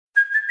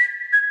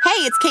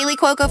it's Kaylee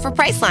Cuoco for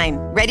Priceline.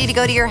 Ready to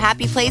go to your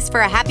happy place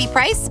for a happy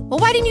price? Well,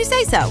 why didn't you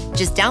say so?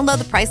 Just download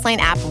the Priceline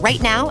app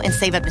right now and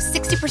save up to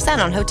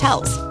 60% on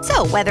hotels.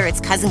 So whether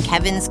it's Cousin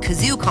Kevin's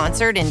Kazoo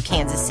Concert in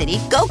Kansas City,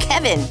 go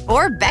Kevin,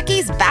 or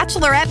Becky's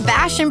Bachelorette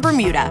Bash in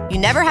Bermuda, you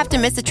never have to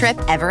miss a trip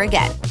ever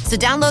again. So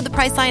download the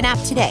Priceline app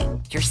today.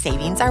 Your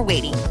savings are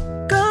waiting.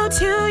 Go to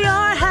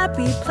your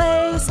happy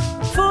place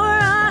for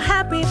a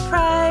happy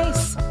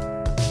price.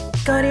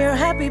 Go to your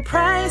happy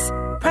price,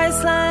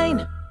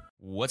 Priceline.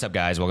 What's up,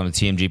 guys? Welcome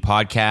to TMG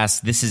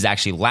Podcast. This is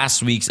actually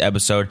last week's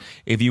episode.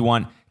 If you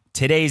want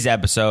today's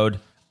episode,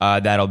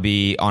 that'll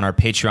be on our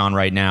Patreon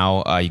right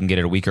now. You can get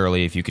it a week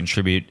early if you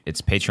contribute.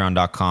 It's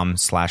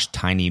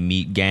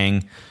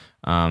patreon.com/tinymeatgang.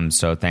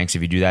 So thanks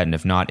if you do that, and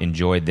if not,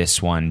 enjoy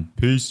this one.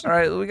 Peace. All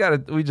right,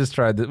 we just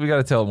tried this. We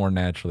gotta tell it more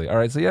naturally. All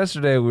right, so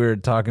yesterday we were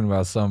talking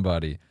about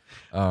somebody.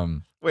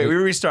 Wait, we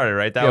restarted,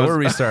 right? We're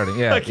restarting.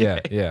 Yeah,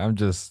 Okay. yeah. I'm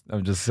just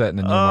setting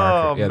a new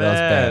marker. Yeah, man. that was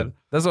bad.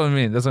 That's what I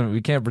mean. We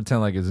can't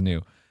pretend like it's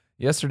new.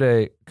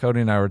 Yesterday,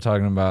 Cody and I were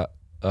talking about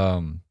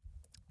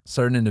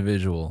certain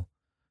individual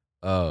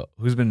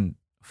who's been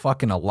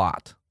fucking a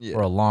lot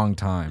for a long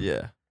time.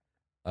 Yeah.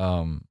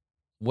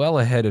 Well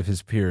ahead of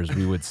his peers,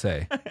 we would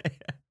say.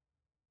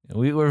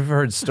 We've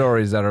heard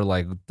stories that are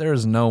like,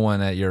 there's no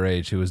one at your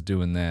age who was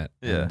doing that.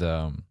 Yeah.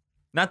 And,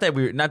 Not that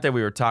we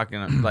were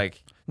talking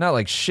like not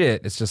like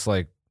shit. It's just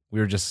like we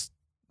were just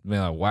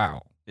being like,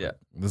 wow. Yeah.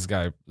 This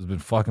guy has been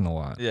fucking a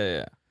lot.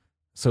 yeah.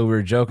 So we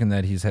were joking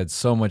that he's had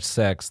so much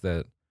sex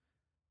that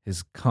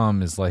his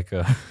cum is like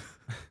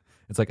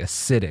it's like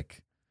acidic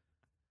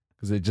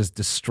because it just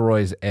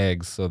destroys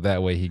eggs. So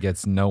that way he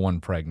gets no one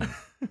pregnant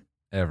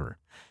ever.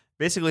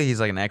 Basically, he's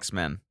like an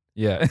X-Men.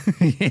 Yeah.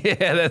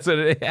 Yeah, that's what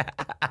it is.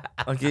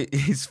 Like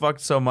he's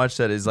fucked so much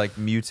that he's like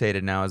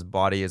mutated now. His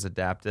body is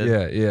adapted.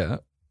 Yeah.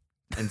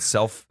 And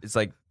it's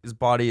like his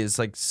body is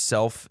like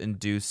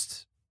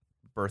self-induced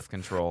birth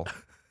control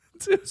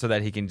so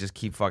that he can just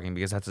keep fucking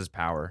because that's his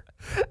power.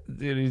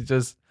 Dude, he's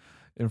just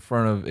in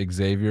front of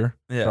Xavier,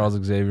 Yeah. Charles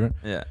Xavier.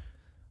 Yeah.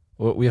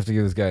 Well, we have to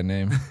give this guy a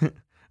name.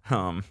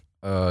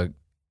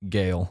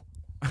 Gale.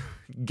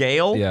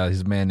 Gale? Yeah,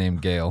 he's a man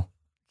named Gale.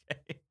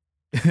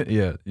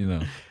 Yeah,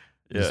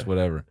 just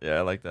whatever. Yeah,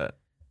 I like that.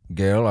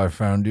 Gale, I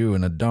found you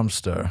in a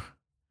dumpster,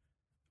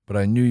 but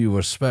I knew you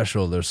were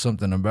special. There's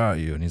something about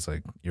you. And he's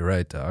like, you're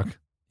right, Doc.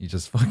 He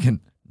just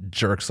fucking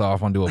jerks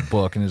off onto a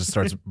book and it just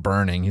starts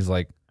burning. He's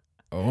like,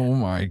 oh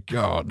my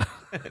God.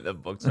 The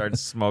book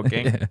starts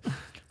smoking. Yeah.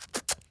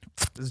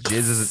 This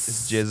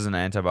jizz is an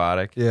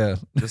antibiotic. Yeah.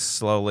 Just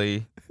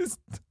slowly.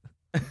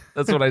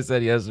 That's what I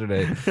said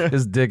yesterday.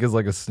 His dick is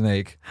like a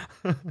snake.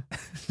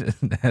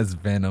 It has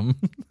venom.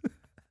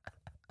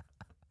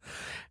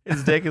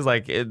 His dick is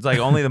like, it's like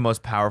only the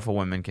most powerful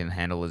women can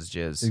handle his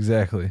jizz.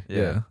 Exactly.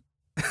 Yeah.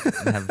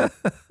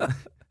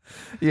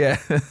 Yeah.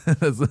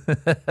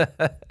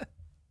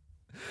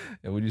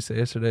 And what did you say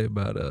yesterday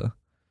about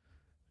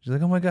she's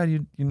like, oh my God,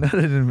 you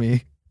nutted in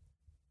me.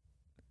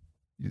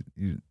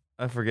 You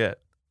I forget.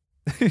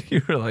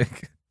 you were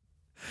like,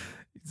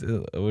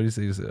 what did you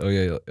say? You said, oh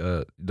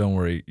yeah, don't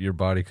worry, your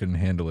body couldn't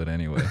handle it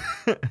anyway.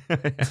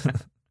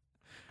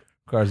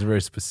 Requires a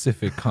very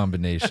specific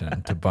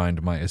combination to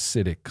bind my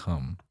acidic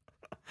cum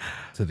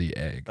to the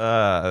egg.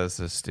 This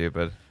is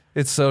stupid.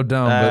 It's so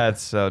dumb.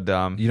 That's so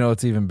dumb. You know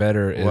what's even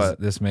better is What?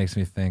 This makes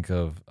me think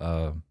of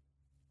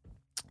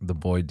the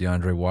boy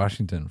DeAndre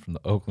Washington from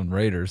the Oakland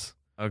Raiders.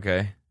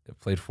 Okay. I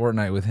played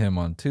Fortnite with him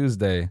on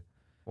Tuesday.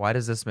 Why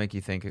does this make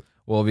you think?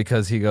 Well,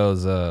 because he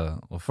goes,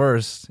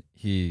 first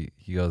he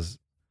goes,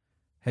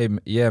 hey,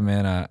 yeah,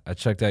 man, I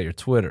checked out your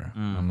Twitter.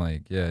 I'm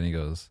like, yeah. And he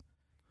goes,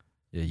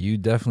 yeah, you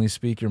definitely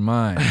speak your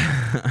mind.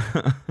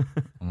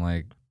 I'm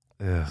like,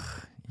 ugh,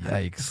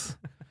 yikes.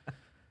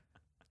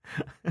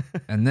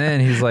 And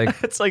then he's like,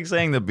 It's like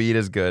saying the beat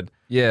is good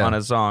yeah, on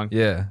a song.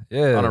 yeah,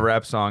 yeah. On a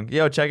rap song.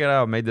 Yo, check it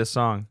out. Made this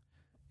song.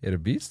 Yeah, the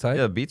beat's tight.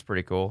 Yeah, the beat's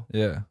pretty cool.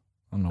 Yeah.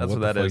 I don't know That's what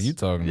what the that fuck is. you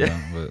talking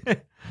Yeah. about, but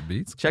the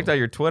beat's Checked cool. out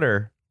your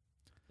Twitter.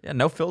 Yeah,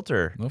 no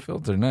filter. No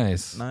filter.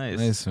 Nice. Nice.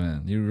 Nice,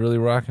 man. You're really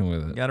rocking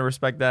with You it. gotta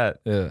respect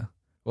that. Yeah.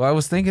 Well, I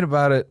was thinking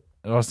about it.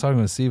 I was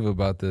talking with Siva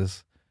about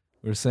this.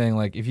 We were saying,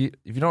 like, if you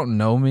don't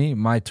know me,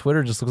 my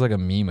Twitter just looks like a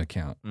meme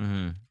account.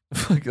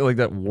 Mm-hmm. like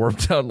that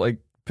warped out, like,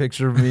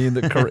 picture of me in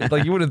the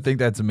like, you wouldn't think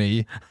that's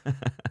me. I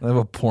have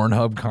a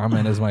Pornhub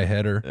comment as my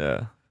header.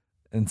 Yeah.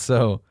 And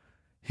so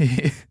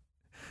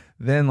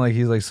then like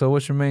he's like, so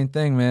what's your main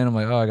thing, man? I'm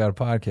like, oh, I got a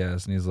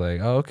podcast. And he's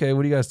like, oh, okay,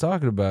 what are you guys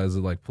talking about? Is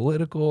it like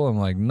political? I'm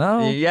like,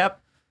 no.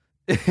 Yep.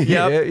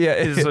 Yeah.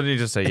 This is what you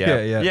just say. Yep.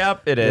 Yeah.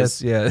 Yep, it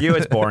is. Yes, yeah. You,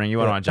 it's boring. You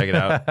wouldn't want to check it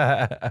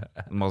out.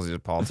 Mostly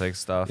just politics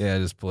stuff. Yeah,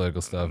 just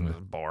political stuff. It's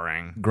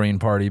boring. Green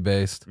Party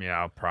based.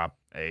 Yeah, Prop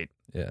 8.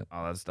 Yeah.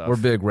 All that stuff. We're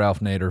big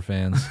Ralph Nader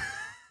fans.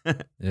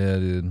 Yeah,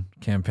 dude.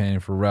 Campaigning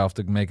for Ralph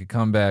to make a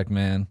comeback,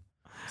 man.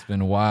 It's been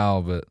a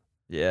while, but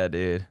Yeah,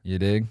 dude. you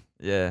dig?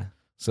 Yeah.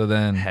 So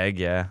then Heck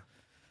yeah.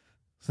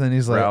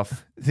 he's like,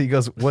 Ralph. he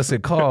goes, what's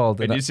it called?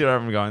 Wait, And do you see where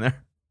I'm going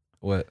there?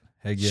 what?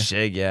 Heck yeah.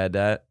 Shig, yeah,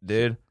 that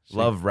dude. Shig.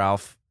 Love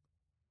Ralph.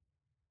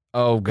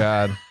 Oh,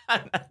 God.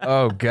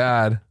 Oh,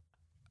 God.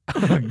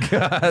 Oh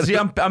God. See,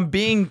 I'm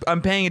paying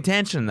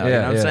attention though. Yeah,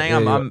 you know what I'm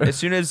saying? yeah, I'm as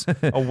soon as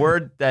a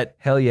word that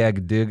Hell yeah,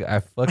 dig. I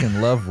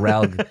fucking love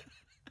Ralg.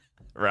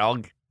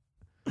 Ralg.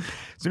 As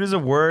soon as a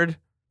word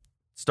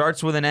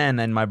starts with an N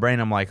in my brain,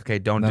 I'm like, okay,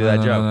 don't No, do no,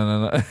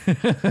 that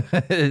no,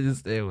 joke.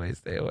 No.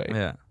 Stay away.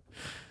 Yeah.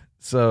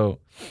 So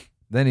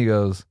then he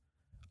goes,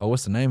 "Oh,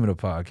 what's the name of the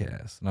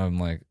podcast?" And I'm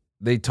like,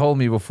 they told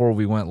me before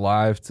we went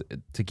live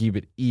to keep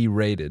it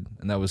E-rated,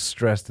 and that was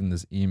stressed in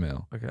this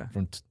email Okay.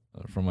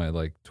 from my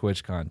like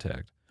Twitch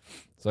contact.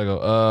 So I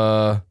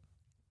go,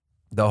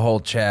 the whole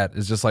chat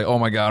is just like, oh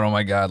my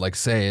god, like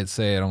say it.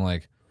 I'm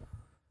like,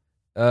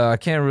 I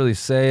can't really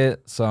say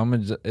it, so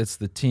it's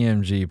the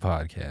TMG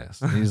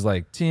podcast. And he's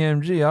like,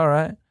 TMG, all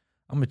right,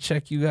 I'm gonna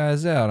check you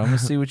guys out. I'm gonna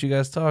see what you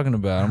guys talking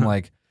about. I'm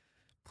like,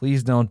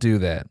 please don't do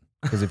that,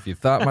 because if you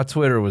thought my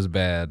Twitter was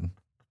bad.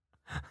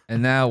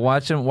 And now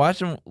watch him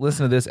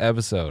listen to this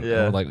episode.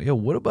 Yeah. And we're like, yo,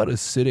 what about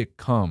acidic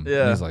cum?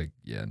 Yeah. And he's like,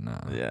 yeah,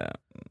 nah. Yeah.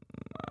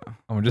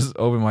 I'm gonna just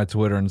open my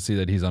Twitter and see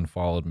that he's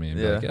unfollowed me and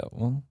be Yeah. like, yeah,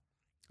 well,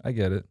 I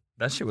get it.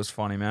 That shit was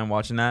funny, man,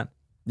 watching that.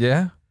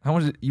 Yeah? How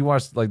much you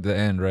watched like the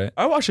end, right?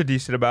 I watched a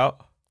decent amount.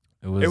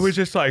 It was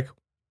just like,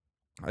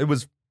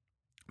 first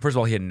of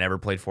all, he had never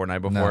played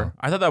Fortnite before. No.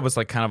 I thought that was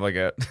like kind of like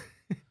a,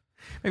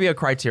 maybe a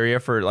criteria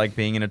for like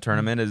being in a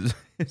tournament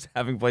is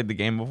having played the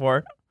game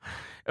before.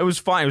 It was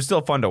fine. It was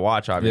still fun to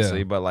watch, obviously,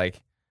 Yeah. but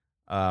like,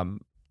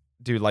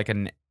 dude, like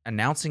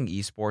announcing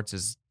esports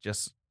is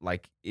just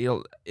like,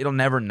 it'll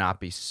never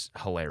not be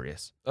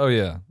hilarious. Oh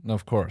yeah, no,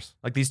 of course.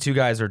 Like these two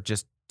guys are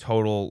just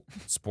total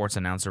sports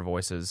announcer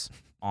voices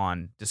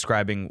on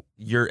describing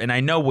and I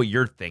know what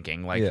you're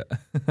thinking. Like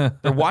Yeah.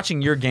 they're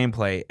watching your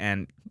gameplay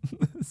and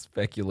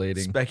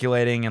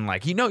speculating. and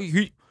like,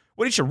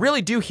 what you should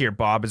really do here,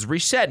 Bob, is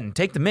reset and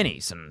take the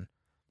minis, and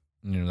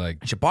And you're like,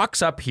 you should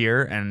box up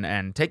here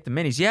and take the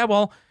minis. Yeah,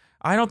 well,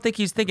 I don't think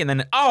he's thinking.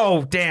 Then,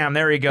 oh damn,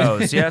 there he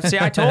goes. Yeah, see,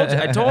 I told him.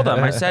 I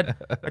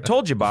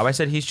told you, Bob. I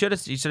said he should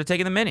have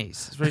taken the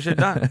minis. That's what he should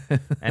have done.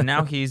 And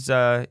now he's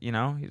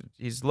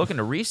he's looking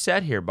to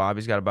reset here, Bob.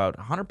 He's got about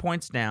 100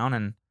 points down,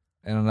 and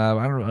I don't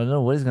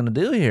know what he's gonna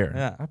do here.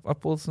 Yeah. I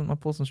pulled some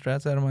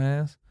strats out of my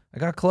ass. I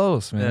got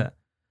close, man.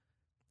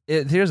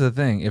 Here's the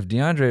thing: if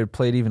DeAndre had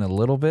played even a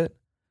little bit,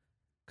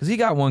 because he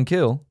got one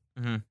kill.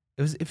 Mm-hmm.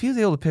 If he was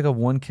able to pick up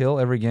one kill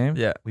every game,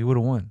 Yeah. we would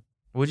have won.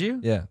 Would you?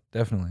 Yeah,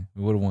 definitely,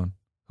 we would have won.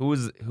 Who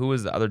was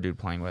the other dude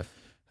playing with?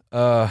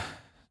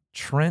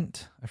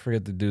 Trent. I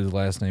forget the dude's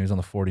last name. He's on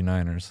the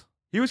 49ers.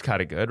 He was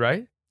kind of good,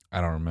 right?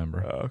 I don't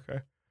remember. Oh,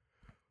 okay.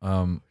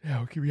 Yeah,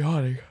 we'll keep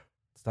yawning.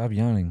 Stop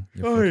yawning,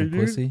 you Sorry, fucking dude.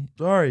 pussy.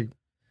 Sorry.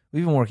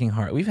 We've been working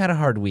hard. We've had a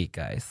hard week,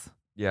 guys,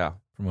 Yeah.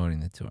 promoting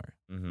the tour.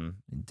 Mm-hmm.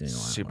 Been doing a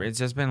lot of Super. work. It's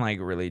just been like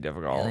really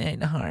difficult Really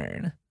ain't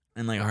hard.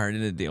 and like hard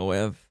to deal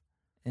with.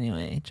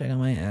 Anyway, check out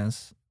my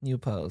ass. New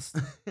post.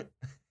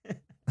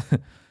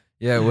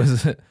 Yeah, it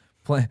was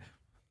play.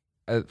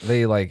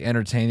 They like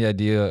entertained the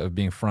idea of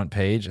being front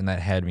page, and that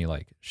had me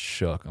like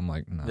shook. I'm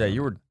like, no. Yeah,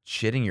 you were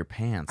shitting your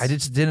pants. I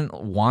just didn't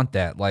want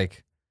that,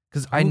 like,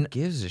 because Who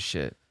gives a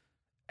shit?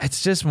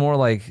 It's just more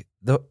like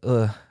the.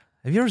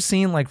 Have you ever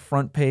seen like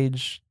front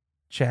page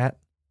chat?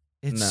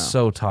 It's No.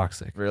 so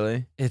toxic.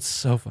 Really? It's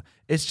so fun.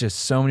 It's just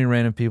so many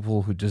random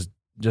people who just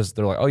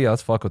they're like, oh yeah,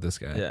 let's fuck with this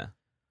guy. Yeah.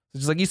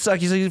 It's just like, you suck.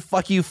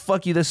 You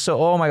fuck you. This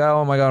so. Oh my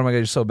god.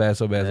 You're so bad.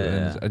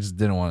 Yeah. I just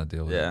didn't want to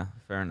deal with it. Yeah.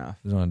 Fair enough.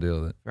 Didn't want to deal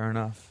with it. Fair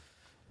enough.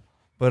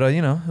 But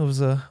it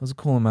was a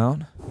cool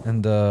amount,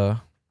 and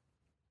not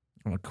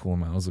a cool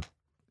amount.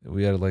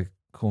 We had like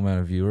a cool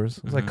amount of viewers.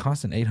 It was like Mhm.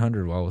 constant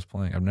 800 while I was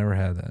playing. I've never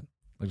had that.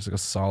 Like just like a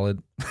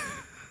solid.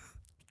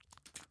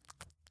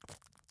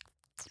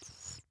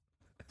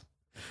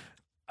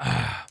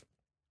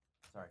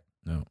 Sorry.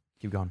 No.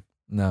 Keep going.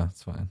 No,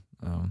 it's fine.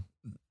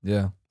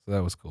 Yeah, so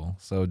that was cool.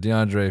 So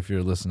DeAndre, if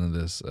you're listening to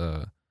this,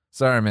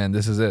 sorry man,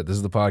 this is it. This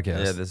is the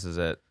podcast. Yeah, this is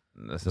it.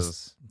 This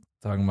is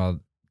Talking about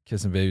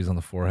kissing babies on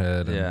the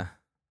forehead. And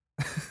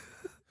yeah.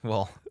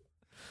 Well,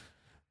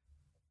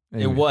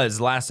 Anyway. it was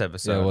last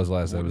episode. Yeah, it was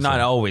last episode. Not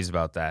always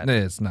about that. No,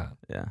 it's not.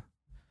 Yeah.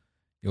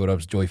 Yo, what up?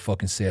 It's Joey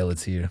fucking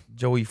Salads here.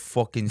 Joey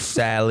fucking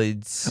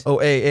salads. Oh,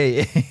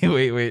 hey,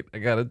 wait. I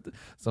got it.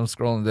 So I'm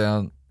scrolling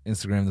down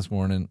Instagram this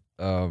morning.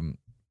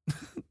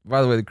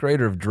 By the way, the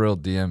creator of Drill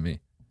DM'd me.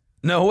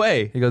 No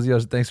way. He goes, yo,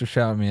 thanks for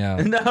shouting me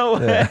out. No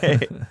Yeah. way.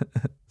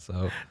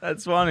 So,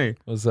 That's funny.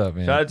 what's up,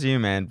 man? Shout out to you,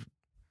 man.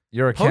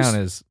 Your account Post-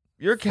 is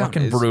Your account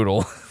fucking is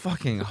brutal.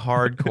 fucking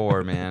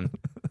hardcore, man.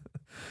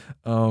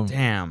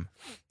 Damn.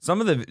 Some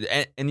of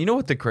the and you know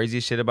what the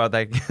craziest shit about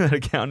that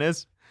account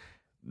is?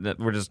 That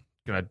we're just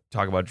gonna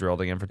talk about Drill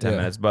again for 10 Yeah.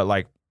 minutes, but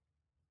like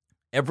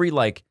every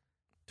like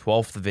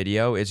 12th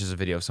video is just a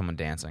video of someone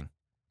dancing,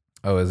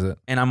 Oh, is it?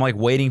 and I'm like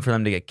waiting for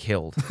them to get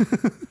killed,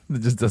 It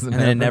just doesn't and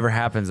then happen. it never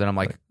happens, and I'm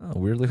like, Oh,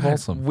 weirdly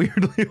wholesome.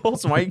 weirdly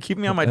wholesome. Why are you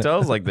keeping me on my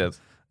toes like this?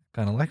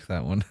 Kind of like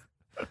that one.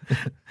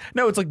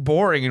 No, it's like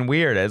boring and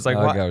weird. It's like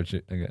I what? got what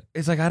you. Okay.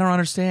 It's like I don't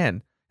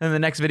understand. And the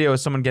next video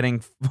is someone getting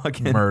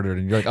fucking Murdered,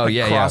 and you're like, oh a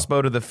yeah,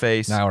 crossbow to the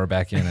face. Now we're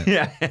back in it.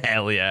 Yeah,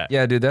 hell yeah.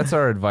 Yeah, dude, that's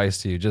our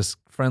advice to you. Just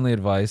friendly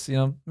advice. You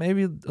know,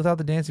 maybe without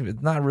the dancing,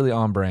 it's not really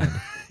on brand.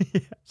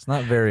 Yeah. It's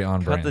not very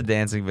on brand. Cut the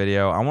dancing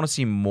video. I want to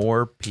see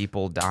more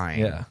people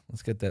dying. Yeah,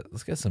 let's get that.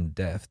 Let's get some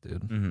death,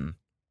 dude. Mm-hmm.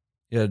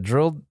 Yeah,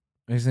 drilled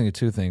makes me think of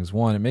two things.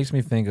 One, it makes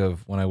me think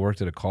of when I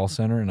worked at a call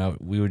center and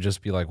we would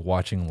just be like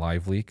watching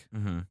Live Leak.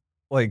 Mm-hmm.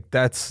 Like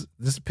that's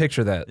just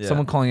picture that. Yeah.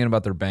 Someone calling in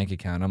about their bank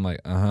account. I'm like,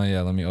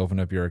 yeah, let me open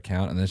up your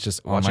account, and it's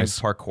just Watching on my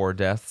parkour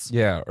deaths.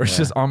 yeah, or it's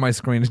just on my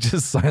screen. It's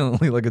just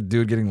silently like a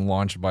dude getting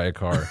launched by a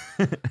car.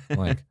 I'm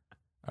like,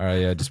 all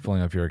right, yeah, just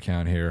pulling up your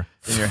account here.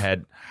 In your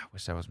head, I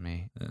wish that was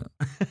me. Yeah.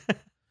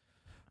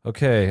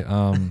 Okay,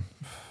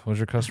 what's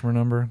your customer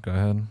number? Go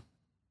ahead.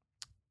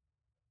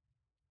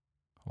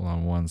 Hold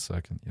on 1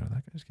 second. That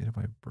guy just get hit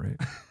by a brick.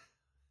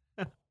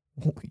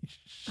 Holy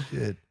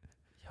shit.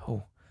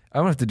 Yo.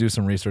 I'm going to have to do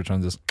some research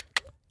on this.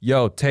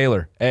 Yo,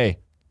 Taylor, hey,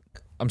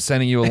 I'm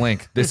sending you a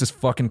link. This is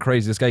fucking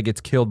crazy. This guy gets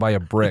killed by a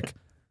brick.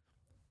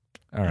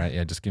 All right,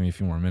 yeah, just give me a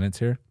few more minutes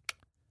here.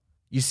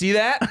 You see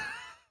that?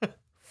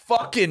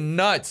 Fucking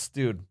nuts,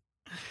 dude.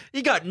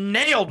 He got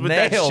nailed with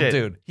that shit.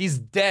 Dude. He's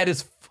dead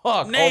as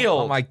fuck.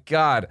 Nailed. Oh my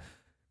God.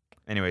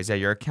 Anyways, yeah,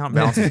 your account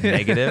balance is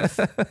negative.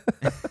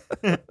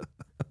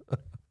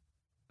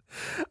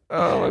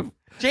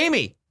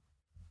 Jamie,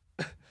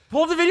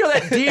 pull up the video of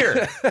that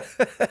deer.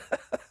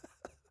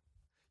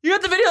 You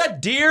got the video of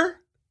that deer?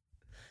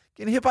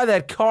 Getting hit by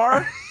that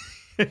car?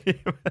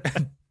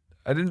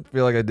 I didn't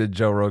feel like I did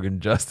Joe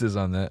Rogan justice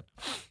on that.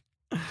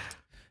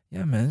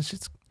 Yeah, man, it's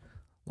just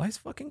life's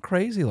fucking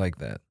crazy like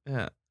that.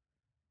 Yeah.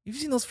 You've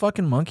seen those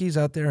fucking monkeys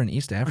out there in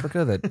East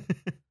Africa that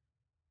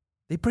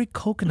they break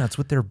coconuts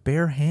with their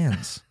bare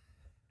hands.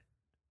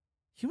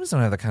 Humans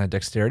don't have that kind of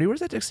dexterity. Where's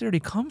that dexterity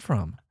come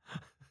from?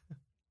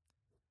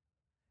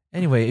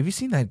 Anyway, have you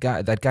seen that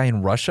guy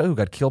in Russia who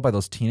got killed by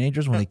those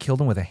teenagers when they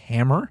killed him with a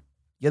hammer?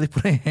 Yeah, they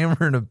put a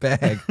hammer in a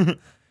bag. They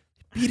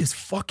beat his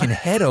fucking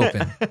head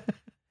open.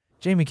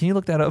 Jamie, can you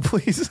look that up,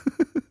 please?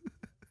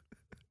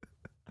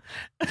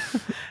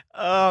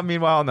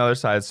 Meanwhile, on the other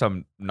side,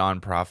 some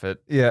nonprofit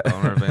Yeah.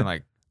 owner being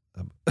like,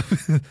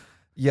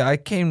 Yeah, I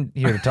came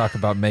here to talk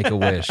about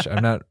Make-A-Wish.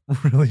 I'm not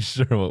really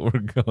sure what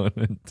we're going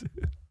into.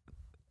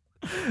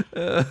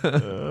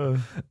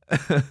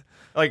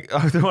 like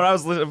when I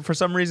was for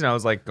some reason I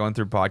was like going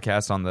through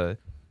podcasts on the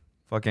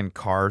fucking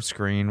car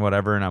screen,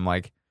 whatever, and I'm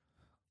like,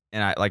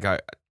 and I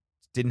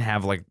didn't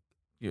have like,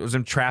 it was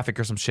in traffic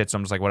or some shit, so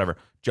I'm just like, whatever.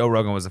 Joe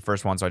Rogan was the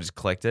first one, so I just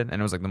clicked it, and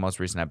it was like the most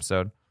recent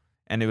episode,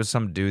 and it was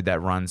some dude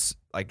that runs,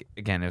 like,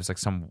 again, it was like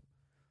some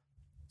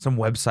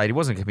website. He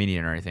wasn't a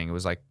comedian or anything. It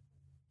was like,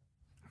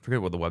 I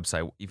forget what the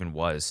website even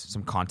was,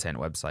 some content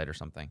website or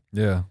something.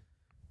 Yeah.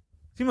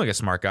 Seemed like a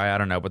smart guy. I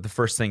don't know. But the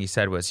first thing he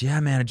said was, yeah,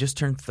 man, I just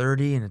turned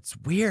 30 and it's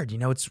weird.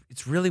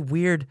 It's really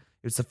weird.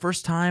 It was the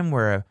first time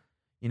where,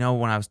 when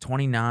I was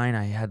 29,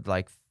 I had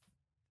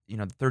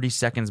 30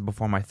 seconds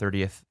before my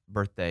 30th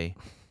birthday.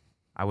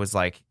 I was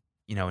like,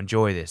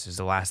 enjoy this. It's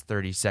the last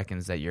 30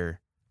 seconds that you're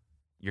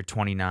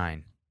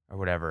 29 or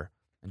whatever.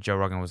 And Joe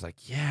Rogan was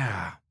like,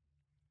 yeah,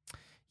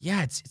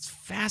 it's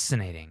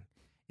fascinating.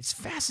 It's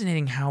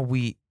fascinating how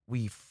we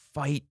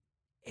fight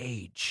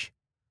age.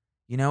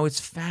 It's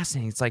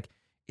fascinating. It's like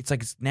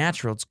it's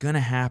natural. It's going to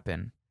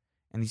happen.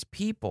 And these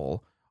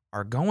people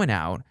are going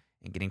out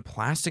and getting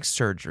plastic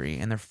surgery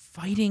and they're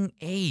fighting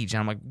age. And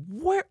I'm like,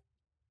 where?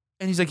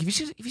 And he's like, have you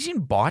seen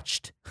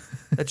Botched?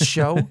 That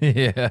show?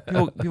 Yeah.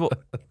 People,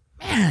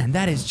 man,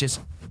 that is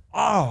just,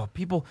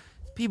 people,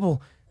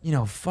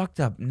 fucked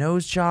up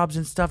nose jobs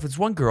and stuff. It's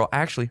one girl,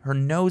 actually, her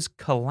nose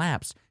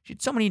collapsed. She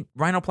had so many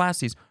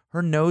rhinoplasties,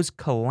 her nose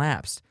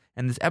collapsed.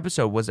 And this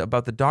episode was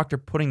about the doctor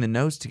putting the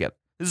nose together.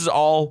 This is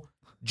all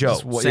Joe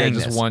saying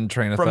just this one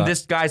train of from thought.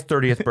 this guy's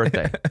 30th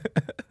birthday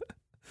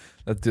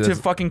to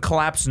fucking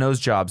collapse nose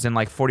jobs in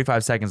like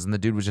 45 seconds. And the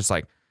dude was just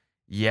like,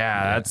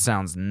 yeah, that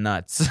sounds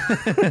nuts.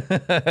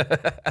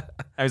 I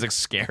was like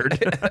scared.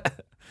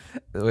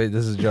 Wait,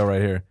 this is Joe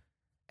right here.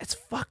 It's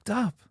fucked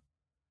up.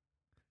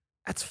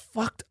 That's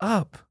fucked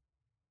up.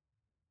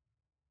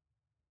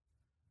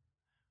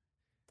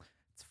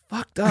 It's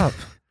fucked up.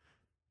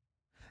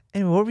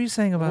 Anyway, what were you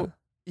saying about? Well,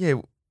 yeah,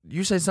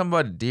 you say something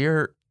about a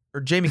deer. Or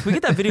Jamie, can we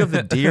get that video of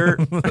the deer?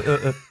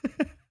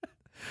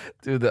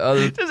 Dude, the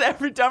other Just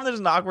every time there's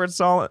an awkward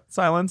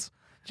silence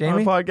Jamie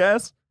on a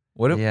podcast.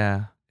 What?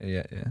 Yeah.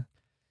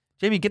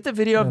 Jamie, get the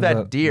video of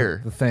that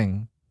deer. The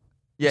thing.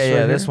 Yeah, This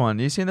right this here? one.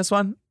 You seen this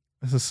one?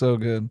 This is so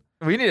good.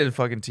 We need a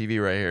fucking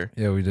TV right here.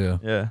 Yeah, we do.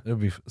 Yeah. It'll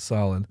be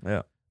solid.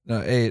 Yeah.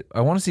 No, hey, I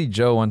want to see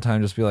Joe one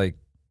time just be like,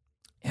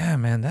 yeah,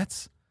 man,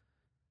 that's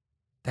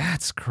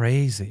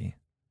crazy.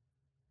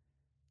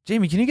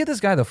 Jamie, can you get this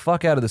guy the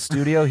fuck out of the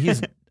studio?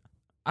 He's,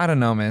 I don't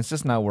know, man. It's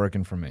just not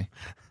working for me.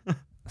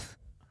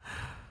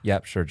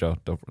 Yep, sure, Joe.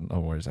 No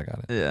worries, I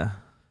got it. Yeah.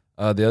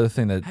 The other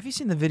thing that Have you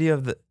seen the video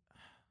of the...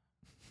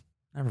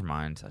 Never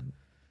mind.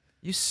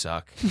 You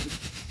suck.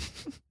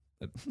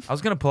 I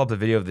was going to pull up the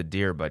video of the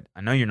deer, but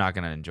I know you're not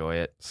going to enjoy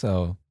it.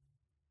 so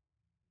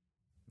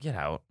Get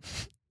out.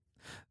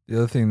 the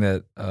other thing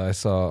that I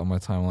saw on my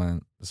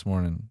timeline this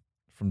morning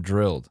from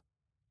Drilled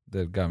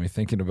that got me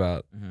thinking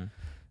about Mm-hmm.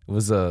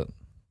 was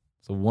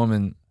a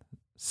woman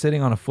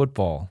sitting on a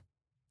football,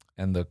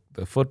 and the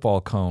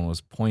football cone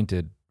was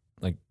pointed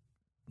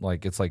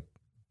like it's like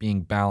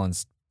being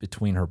balanced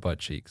between her butt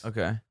cheeks.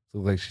 Okay. So it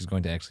looked like she's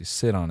going to actually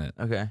sit on it.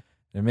 Okay.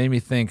 It made me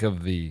think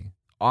of the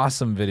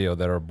awesome video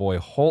that our boy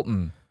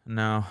Holton.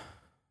 No.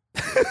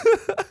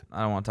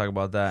 I don't want to talk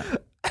about that.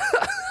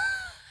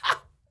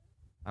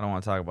 I don't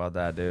want to talk about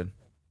that, dude.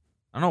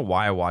 I don't know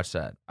why I watched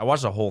that. I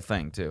watched the whole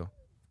thing, too.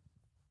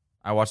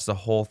 I watched the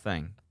whole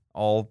thing.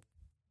 All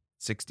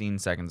 16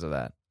 seconds of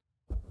that.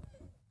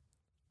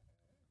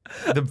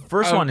 The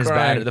first one is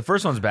bad. The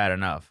first one's bad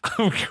enough.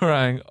 I'm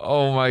crying.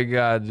 Oh my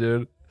God,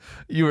 dude.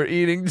 You were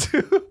eating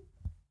too.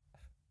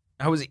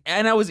 I was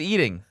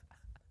eating.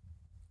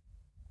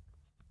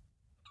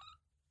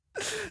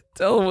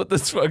 Tell them what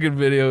this fucking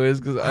video is,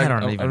 because I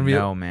don't even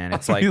know, man.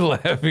 It's like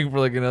laughing for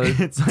like another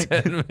it's like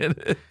 10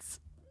 minutes.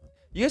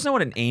 You guys know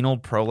what an anal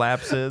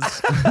prolapse is?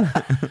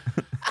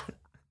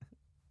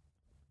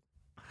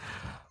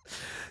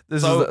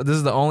 This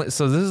is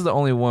the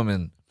only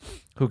woman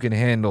who can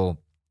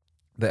handle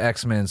the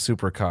X-Men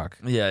super cock.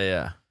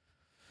 Yeah.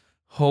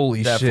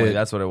 Holy Definitely, shit.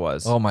 that's what it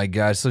was. Oh my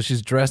gosh. So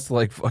she's dressed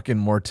like fucking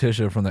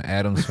Morticia from the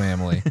Addams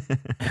Family.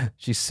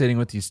 She's sitting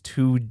with these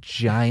two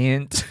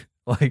giant,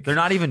 like, they're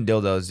not even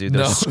dildos, dude.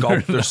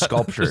 They're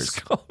sculptures.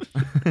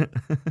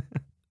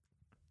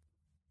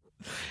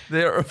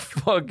 They're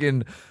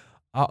fucking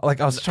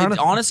like I was trying it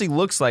to honestly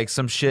looks like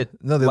some shit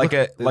like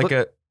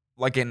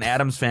an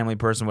Addams Family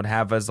person would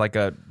have as like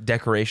a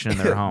decoration in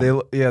their home.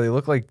 They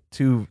look like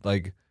two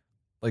like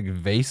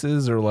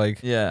vases or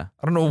like yeah.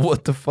 I don't know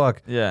what the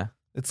fuck. Yeah.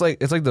 It's like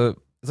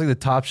the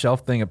top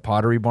shelf thing at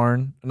Pottery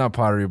Barn. Not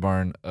Pottery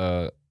Barn.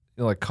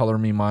 Like Color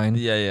Me Mine.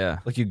 Yeah.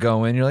 Like you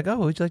go in, you're like, oh,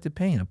 would you like to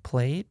paint a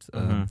plate?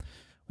 Mm-hmm.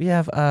 We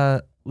have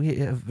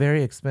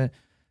very expensive.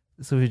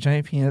 So we have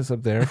giant peanuts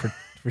up there for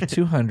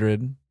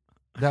 $200.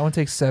 That one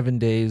takes 7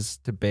 days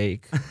to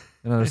bake.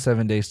 Another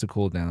 7 days to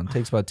cool down. It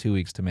takes about 2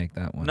 weeks to make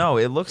that one. No,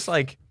 it looks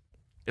like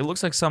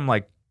some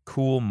like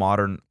cool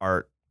modern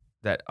art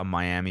that a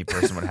Miami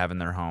person would have in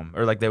their home,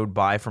 or like they would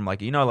buy from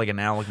like like an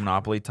Alec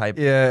Monopoly type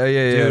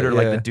dude, or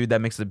like the dude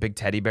that makes the big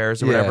teddy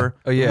bears or whatever.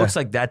 Oh yeah, it looks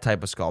like that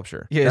type of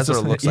sculpture. Yeah, that's what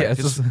it looks like. Yeah,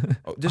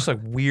 just like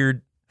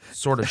weird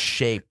sort of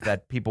shape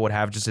that people would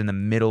have just in the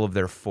middle of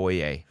their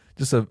foyer.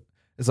 It's an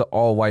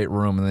all white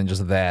room and then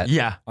just that.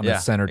 Yeah, on the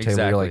center table.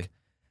 Exactly. You're like,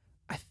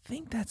 I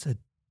think is that a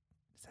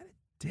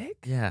dick?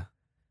 Yeah.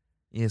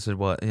 Yes, it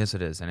was. Yes,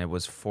 it is, and it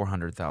was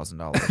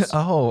 $400,000.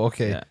 Oh,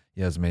 okay.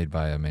 Yeah, it's made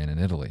by a man in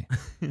Italy.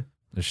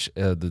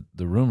 The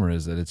rumor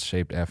is that it's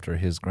shaped after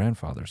his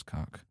grandfather's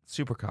cock.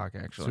 Super cock,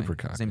 actually. Super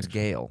cock. His name's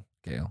Gail.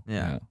 Gail.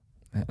 Yeah.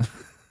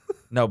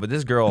 No, but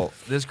this girl.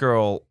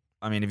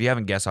 I mean, if you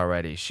haven't guessed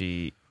already,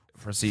 she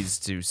proceeds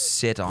to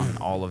sit on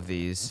all of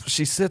these.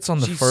 She sits on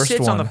the first one. She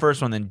sits on the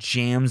first one, then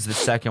jams the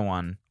second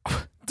one,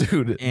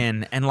 dude.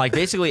 And like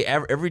basically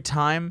every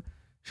time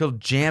she'll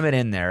jam it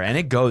in there, and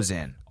it goes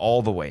in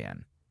all the way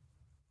in.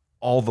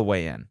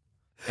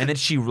 And then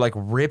she like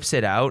rips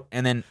it out,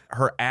 and then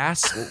her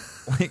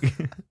ass, like,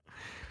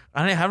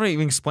 how do I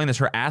even explain this?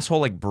 Her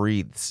asshole like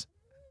breathes.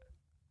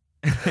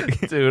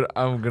 Dude,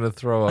 I'm gonna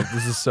throw up.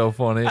 This is so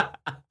funny.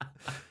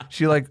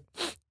 She like,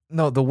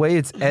 no, the way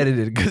it's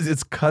edited, because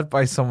it's cut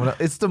by someone else.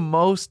 It's the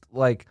most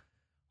like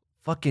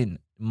fucking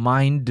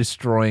mind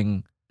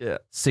destroying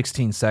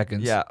 16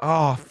 seconds. Yeah.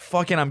 Oh,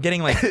 fucking, I'm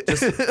getting like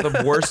just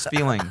the worst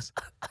feelings.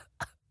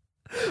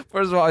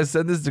 First of all, I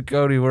said this to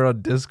Cody. We're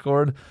on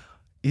Discord.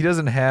 He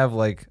doesn't have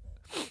like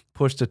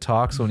push to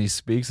talk, so when he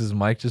speaks, his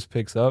mic just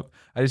picks up.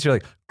 I just hear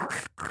like,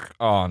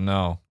 oh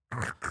no.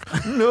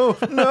 No.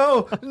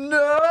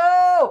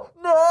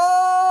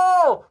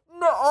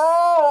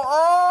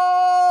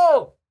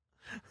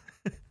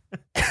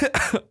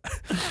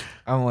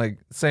 I'm like,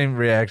 same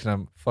reaction.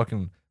 I'm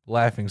fucking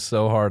laughing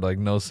so hard, like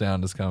no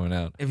sound is coming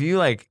out. If you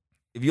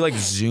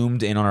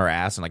zoomed in on her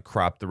ass and like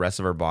cropped the rest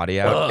of her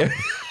body out,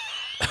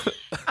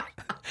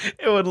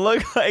 it would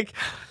look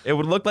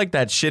like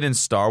that shit in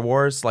Star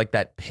Wars, like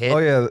that pit. Oh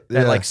yeah,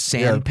 that like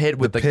sand pit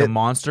with like the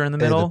monster in the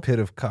middle. The pit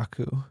of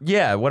Kaku.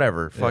 Yeah,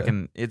 whatever.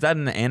 Fucking, is that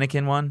an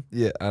Anakin one?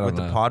 Yeah, I don't know. With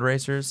the pod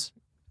racers.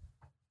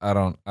 I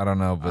don't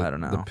know, but I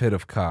don't know. The pit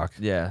of cock.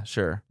 Yeah,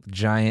 sure.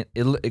 Giant.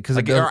 Because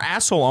like her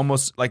asshole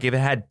almost, like if it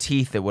had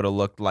teeth, it would have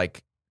looked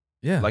like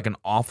like an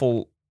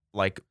awful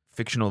like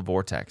fictional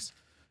vortex.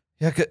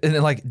 Yeah, and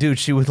then, like, dude,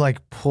 she would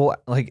like pull,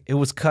 like it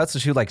was cut, so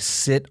she would like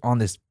sit on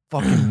this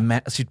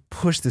fucking she'd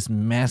push this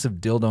massive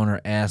dildo in her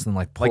ass and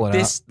like pull like it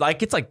this, out.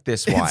 like it's like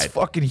this wide. It's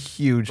fucking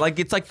huge. Like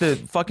it's like the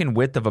fucking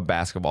width of a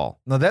basketball.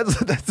 No, that's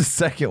the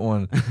second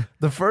one.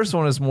 The first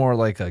one is more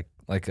like a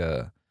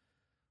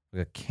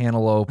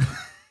cantaloupe.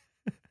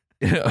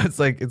 It's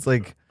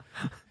like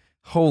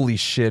holy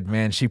shit,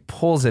 man. She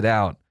pulls it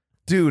out.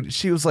 Dude,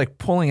 she was like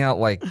pulling out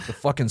like the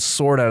fucking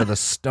sword out of the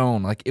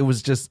stone. Like it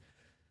was just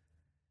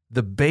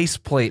the base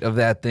plate of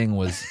that thing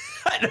was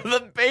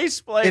the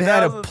base plate. It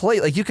had a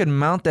plate. Like you could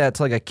mount that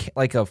to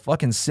like a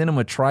fucking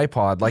cinema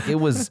tripod. Like it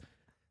was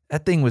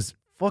that thing was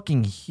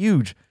fucking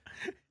huge.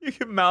 You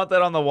can mount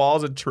that on the wall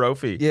as a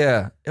trophy.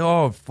 Yeah.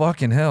 Oh,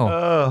 fucking hell.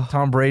 Ugh.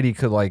 Tom Brady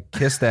could like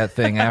kiss that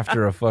thing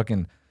after a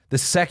fucking the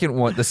second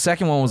one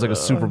was like a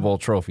Super Bowl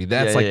trophy.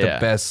 That's the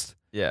best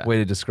way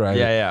to describe it.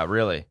 Yeah,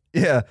 really.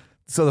 Yeah.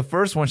 So the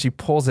first one, she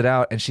pulls it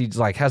out and she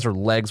like has her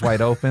legs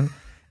wide open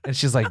and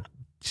she's like,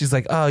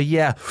 oh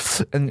yeah.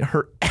 And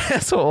her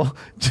asshole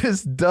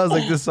just does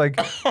like this like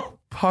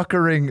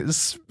puckering,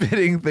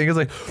 spitting thing. It's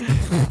like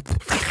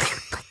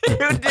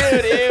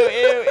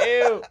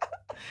Ew.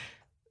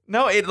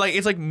 No,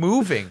 it's like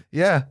moving.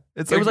 Yeah.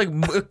 It was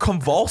like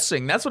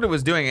convulsing. That's what it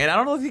was doing. And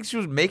I don't think she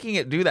was making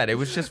it do that. It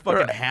was just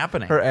fucking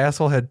happening. Her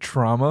asshole had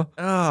trauma.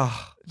 Ugh.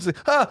 She's like,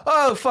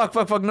 oh,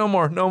 fuck, no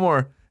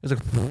more. It's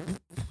like,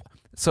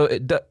 so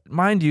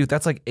mind you,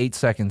 that's like 8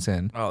 seconds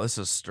in. Oh, this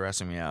is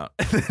stressing me out.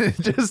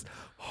 Just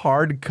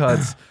hard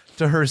cuts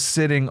to her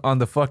sitting on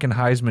the fucking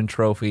Heisman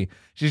Trophy.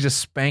 She's just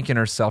spanking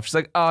herself. She's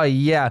like, oh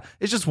yeah,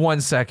 it's just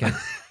 1 second.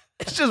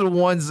 It's just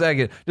 1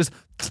 second. Just,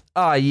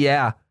 oh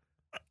yeah.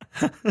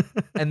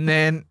 And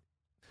then,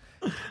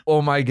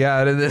 oh my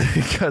God. And then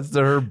it cuts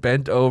to her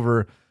bent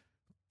over,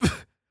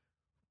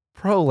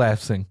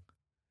 prolapsing.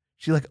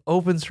 She like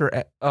opens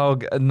her, oh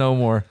God, no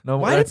more.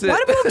 Why do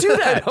people do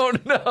that? I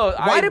don't know.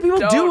 Why do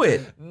people do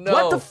it? No.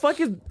 What the fuck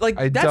is, like,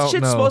 that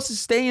shit's supposed to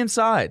stay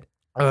inside.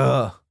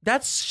 Ugh.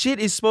 That shit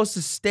is supposed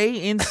to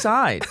stay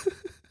inside.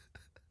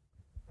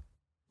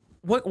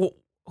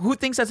 Who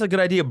thinks that's a good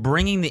idea,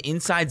 bringing the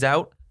insides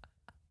out?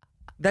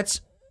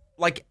 That's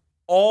like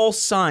all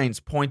signs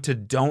point to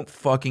don't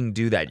fucking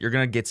do that. You're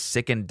going to get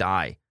sick and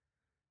die.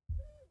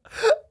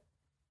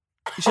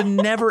 You should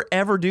never,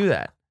 ever do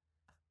that.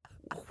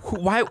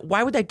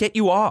 Why would that get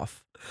you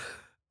off?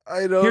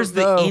 I don't Here's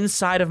know. the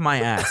inside of my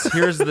ass.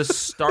 Here's the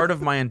start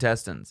of my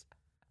intestines.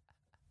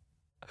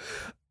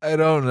 I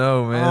don't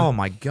know, man. Oh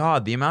my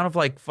God. The amount of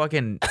like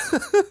fucking...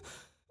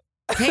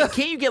 Can't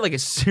you get like a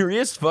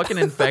serious fucking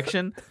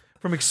infection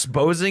from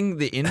exposing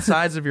the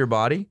insides of your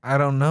body? I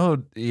don't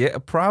know. Yeah,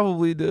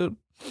 probably, dude.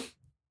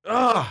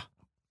 Ugh.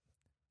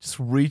 Just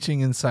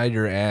reaching inside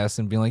your ass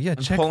and being like, yeah,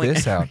 check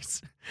this out.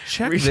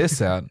 Check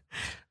this out.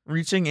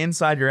 Reaching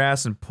inside your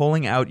ass and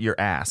pulling out your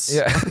ass.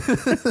 Yeah.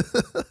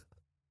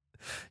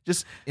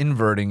 Just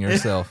inverting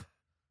yourself.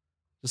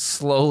 Just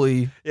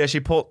slowly. Yeah, she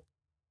pulled...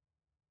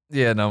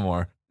 Yeah, no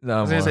more.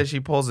 I was going to say she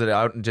pulls it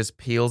out and just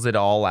peels it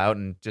all out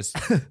and just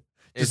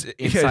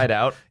inside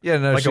out. Yeah,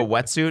 no. Like a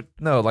wetsuit?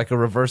 No, like a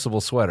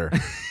reversible sweater.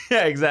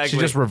 Yeah, exactly.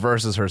 She just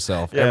reverses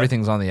herself. Yeah.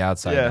 Everything's on the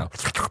outside now.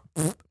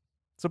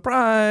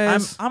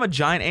 Surprise. I'm a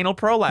giant anal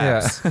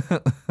prolapse.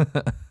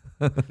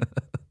 Yeah.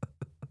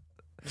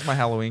 It's my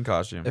Halloween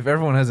costume. If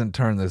everyone hasn't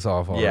turned this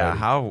off already. Yeah,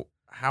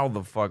 how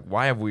the fuck?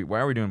 Why are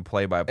we doing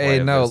play-by-play? Hey,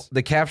 of no, this?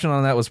 the caption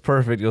on that was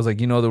perfect. It was like,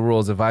 you know the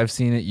rules. If I've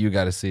seen it, you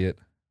got to see it.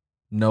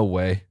 No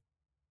way.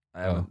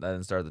 I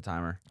didn't start the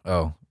timer.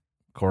 Oh,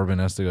 Corbin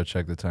has to go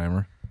check the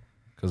timer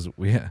because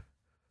we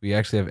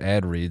actually have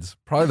ad reads.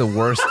 Probably the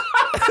worst.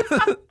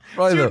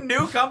 Two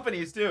new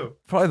companies too.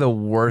 Probably the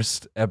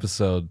worst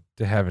episode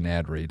to have an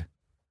ad read.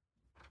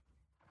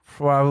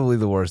 Probably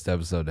the worst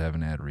episode to have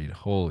an ad read.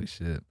 Holy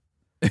shit.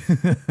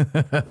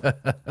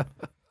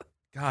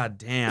 God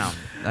damn,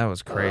 that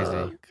was crazy.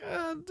 Oh,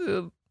 God,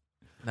 dude.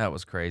 That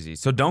was crazy.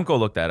 So don't go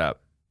look that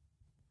up.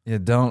 Yeah,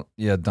 don't.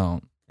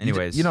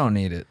 Anyways, you don't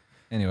need it.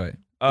 Anyway.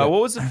 What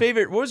was your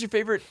favorite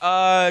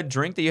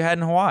drink that you had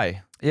in Hawaii?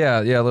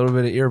 Yeah, a little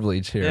bit of ear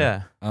bleach here.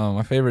 Yeah.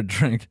 My favorite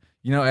drink.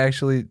 You know,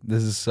 actually,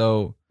 this is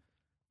so.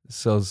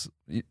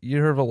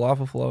 You heard of a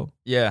lava flow?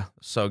 Yeah,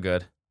 so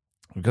good.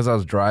 Because I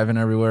was driving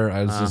everywhere,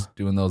 I was just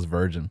doing those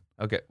virgin.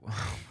 Okay.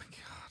 Oh my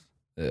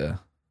God. Yeah.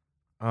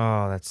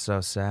 Oh, that's so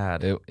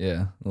sad.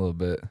 Yeah, a little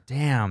bit.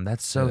 Damn,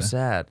 that's so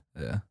sad.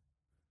 Yeah.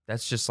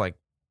 That's just like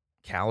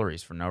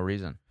calories for no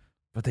reason.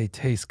 But they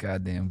taste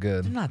goddamn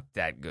good. They're not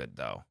that good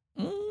though.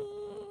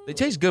 They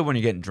taste good when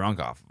you're getting drunk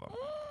off of them.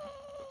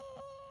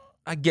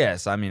 I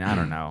guess. I mean, I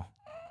don't know.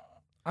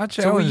 I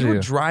challenge you. You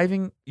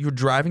were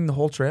driving the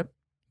whole trip?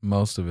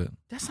 Most of it.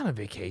 That's not a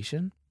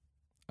vacation.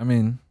 I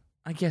mean,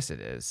 I guess it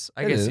is.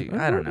 I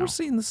don't know. We're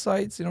seeing the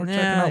sights, we're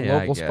checking out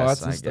local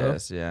spots and stuff. I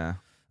guess, yeah.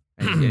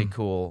 Any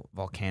cool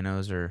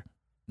volcanoes or...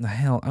 The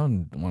hell, I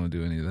don't want to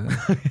do any of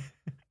that.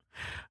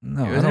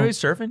 No, Is anybody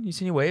surfing? You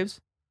see any waves?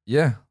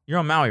 Yeah. You're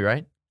on Maui,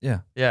 right?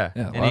 Yeah. Yeah.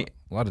 A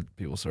lot of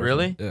people surfing.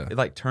 Really? Yeah. It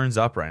like turns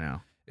up right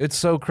now. It's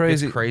so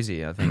crazy. It's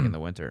crazy, I think, in the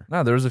winter.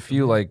 No, there was a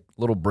few like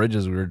little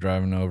bridges we were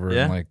driving over,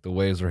 Yeah? and like the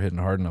waves were hitting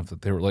hard enough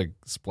that they were like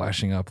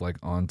splashing up like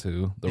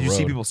onto the road. Did you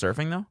see people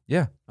surfing though?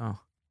 Yeah. Oh.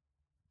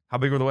 How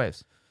big were the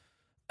waves?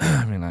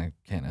 I mean, I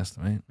can't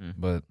estimate,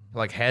 but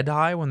Like head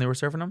high when they were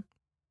surfing them?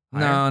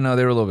 no,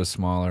 they were a little bit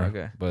smaller.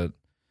 Okay. But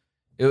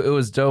it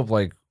was dope.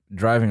 Like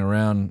driving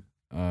around,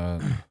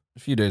 a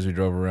few days we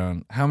drove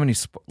around. How many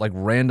like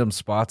random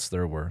spots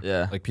there were?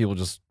 Yeah. Like people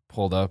just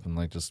pulled up and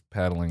like just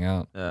paddling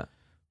out. Yeah.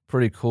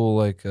 Pretty cool.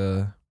 Like,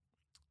 oh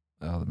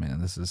man,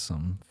 this is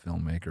some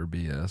filmmaker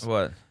BS.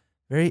 What?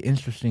 Very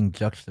interesting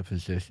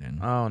juxtaposition.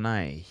 Oh,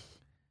 nice.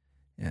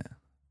 Yeah.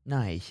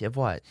 Nice. Of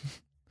what?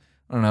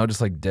 I don't know,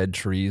 just like dead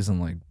trees and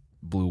like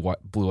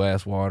blue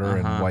ass water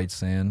and white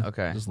sand.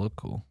 Okay. Just look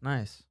cool.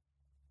 Nice.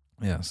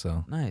 Yeah,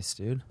 so Nice,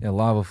 dude. yeah,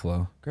 lava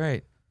flow.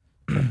 Great.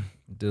 Got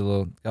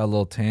a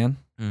little tan.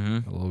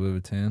 Mm-hmm. A little bit of a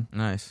tan.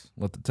 Nice.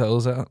 Let the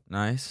toes out.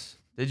 Nice.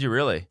 Did you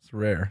really? It's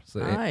rare. It's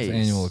Nice. an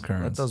annual Let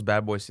occurrence. those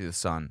bad boys see the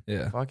sun.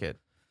 Yeah. Fuck it.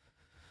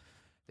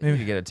 Maybe- Maybe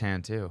you get a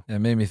tan too. Yeah, it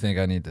made me think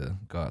I need to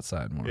go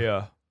outside more.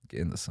 Yeah. Get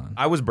in the sun.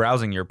 I was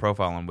browsing your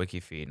profile on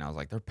WikiFeed and I was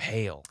like, they're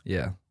pale.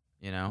 Yeah.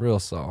 You know? Real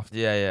soft.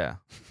 Yeah, yeah.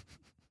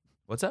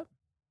 What's up?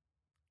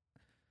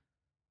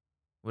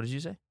 What did you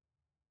say?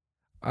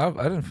 I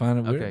didn't find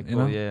it weird. Okay, you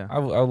cool, know? yeah. I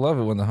love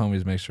it when the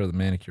homies make sure the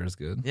manicure is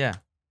good. Yeah,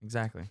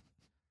 exactly.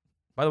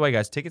 By the way,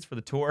 guys, tickets for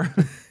the tour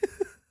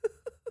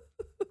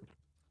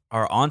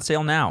are on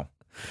sale now.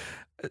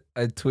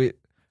 I tweeted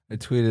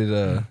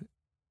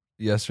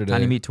yesterday.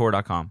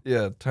 TinyMeatTour.com.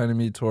 Yeah,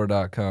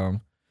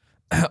 tinymeattour.com.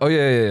 Oh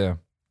yeah.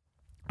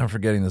 I'm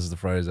forgetting this is the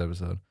Friday's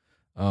episode.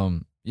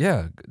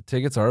 Yeah,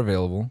 tickets are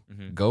available.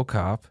 Mhm. Go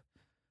cop.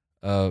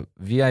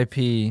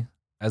 VIP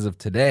as of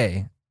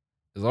today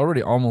is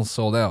already almost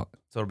sold out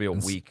So it'll be a In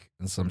s- week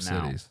in some from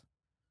now. cities.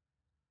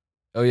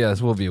 Oh yeah,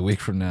 this will be a week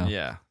from now.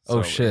 Yeah.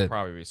 Oh, So shit. It'll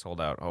probably be sold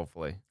out,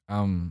 hopefully.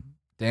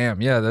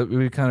 Damn, yeah, that would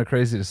be kind of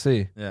crazy to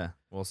see. Yeah,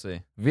 we'll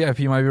see. VIP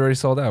might be already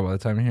sold out by the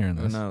time you're hearing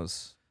Who this.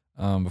 knows?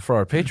 But for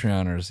our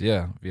Patreoners,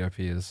 yeah, VIP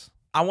is.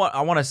 I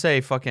want to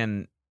say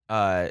fucking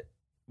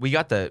we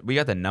got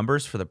the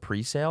numbers for the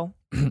pre-sale.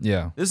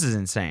 Yeah. This is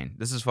insane.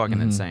 This is fucking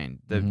Mhm. insane.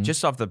 Mhm.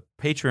 Just off the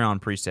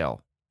Patreon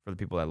pre-sale for the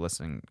people that are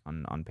listening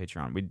on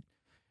Patreon,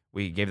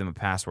 we gave them a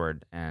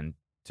password and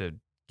to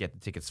get the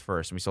tickets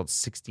first, and we sold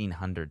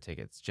 1,600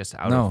 tickets just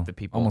out of the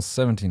people. Almost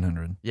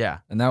 1,700. Yeah.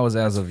 And that was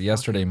as That's of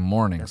yesterday fucking-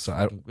 morning. That's So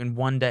fucking- in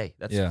one day.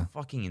 That's Yeah.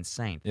 fucking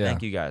insane. Yeah.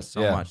 Thank you guys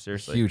so yeah, much.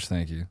 Seriously. huge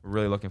thank you. We're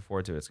really looking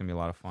forward to it. It's gonna be a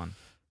lot of fun.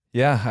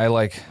 Yeah,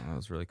 That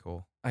was really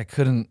cool. I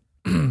couldn't.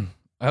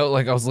 I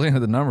was looking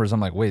at the numbers. I'm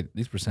like, wait,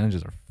 these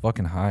percentages are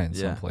fucking high in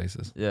some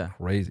places. Yeah.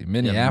 Crazy.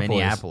 Yeah,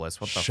 Minneapolis.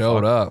 What the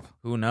showed fuck? up.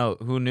 Who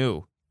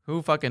knew?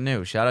 Who fucking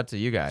knew? Shout out to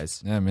you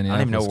guys. Yeah, I Minneapolis.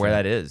 don't even know where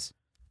that is.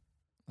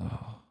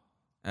 Oh.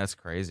 That's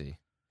crazy.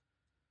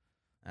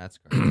 That's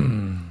crazy.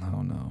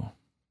 Oh no.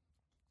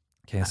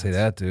 Can't say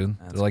that, dude.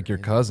 that's They're like your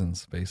crazy.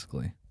 cousins,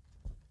 basically.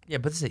 Yeah,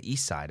 but it's the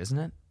east side, isn't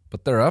it?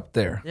 But they're up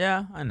there.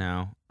 Yeah, I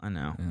know.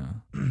 Yeah.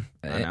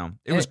 I know.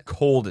 It was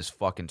cold as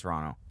fuck in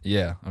Toronto.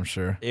 Yeah, I'm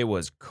sure. It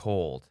was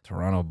cold.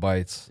 Toronto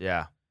bites.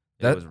 Yeah.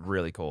 That- It was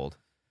really cold.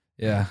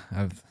 Yeah,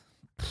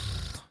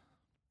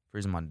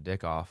 Freezing my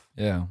dick off.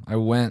 Yeah, I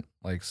went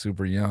like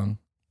super young,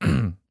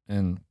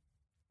 and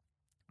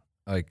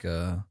like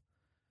I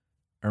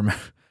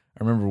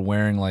remember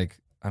wearing like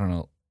I don't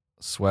know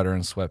sweater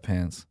and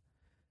sweatpants,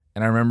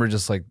 and I remember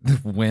just like the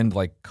wind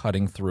like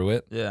cutting through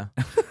it. Yeah.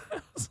 I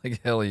was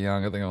like hella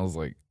young. I think I was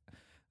like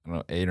I don't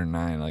know 8 or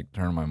 9. Like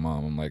turning to my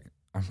mom, I'm like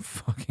I'm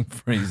fucking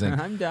freezing.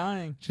 I'm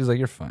dying. She's like,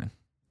 you're fine.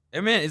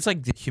 I mean, it's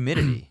like the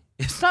humidity.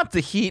 It's not the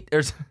heat.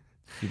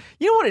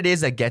 You know what it is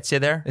that gets you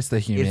there? It's the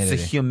humidity.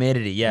 It's the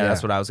humidity. Yeah, Yeah.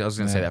 that's what I was going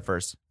to say Yeah. that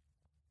first.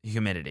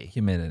 Humidity.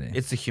 Humidity.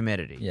 It's the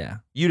humidity. Yeah.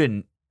 You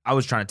didn't. I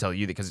was trying to tell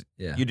you that because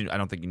Yeah. you didn't. I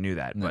don't think you knew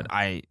that, No. but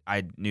I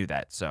knew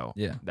that. So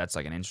Yeah. that's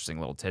like an interesting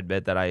little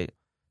tidbit that I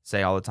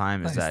say all the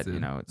time. Is Nice, that dude. you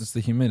know it's the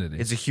humidity.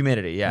 it's the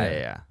humidity. Yeah, Yeah. yeah,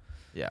 yeah.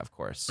 Yeah, of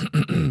course.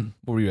 What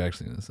were you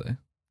actually gonna say?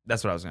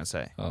 That's what I was going to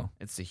say. Oh,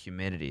 It's the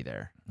humidity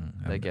there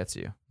I've that gets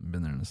you.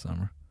 been there in the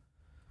summer.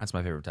 That's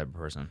my favorite type of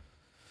person.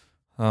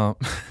 Um,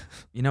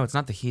 You know, it's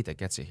not the heat that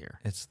gets you here.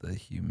 it's the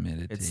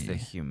humidity. It's the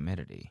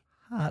humidity.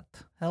 hot.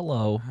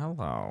 Hello.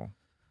 Hello.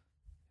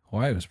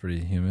 Hawaii was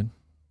pretty humid.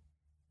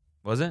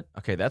 Was it?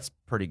 Okay, that's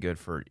pretty good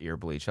for ear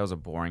bleach. That was a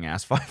boring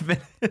ass 5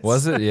 minutes.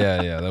 Was it?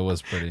 Yeah, that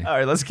was pretty. All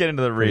right, let's get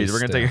into the reads. We're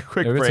going to take a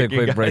quick Yeah, we're break. gonna take a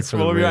quick you break guys. for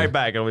the We'll be read. right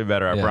back. It'll be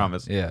better, I Yeah,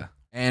 promise. Yeah.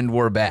 And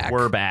we're back.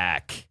 We're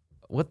back.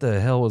 What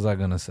the hell was I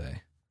gonna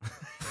say?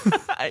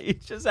 You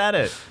just had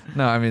it.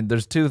 No, I mean,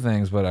 there's two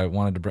things, but I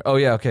wanted to bring. Oh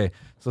yeah, okay.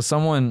 So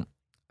someone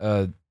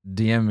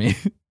DM me.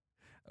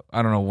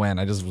 I don't know when.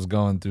 I just was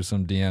going through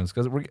some DMs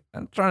because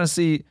I'm trying to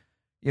see,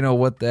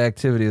 what the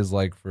activity is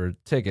like for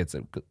tickets.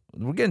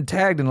 We're getting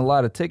tagged in a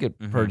lot of ticket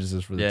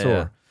purchases for the Yeah, tour.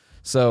 yeah.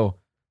 So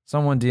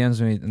someone DMs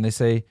me and they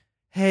say,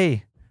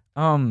 "Hey,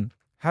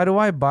 how do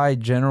I buy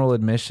general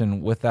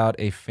admission without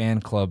a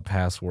fan club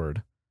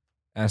password?"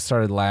 And I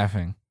started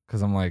laughing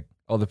because I'm like,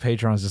 "Oh, the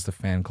Patreon is just a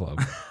fan club."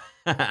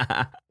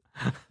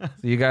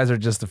 So you guys are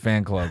just a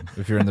fan club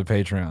if you're in the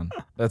Patreon.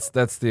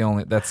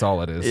 That's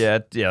all it is. Yeah,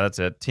 that's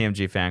it.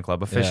 TMG fan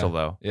club. Official, Yeah.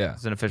 though. Yeah.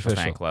 It's an official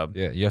fan club.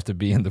 Yeah, you have to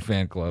be in the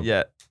fan club.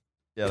 Yeah,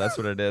 that's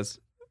what it is.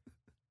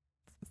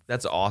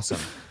 That's awesome.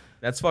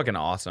 That's fucking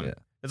awesome. Yeah.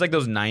 It's like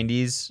those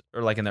 90s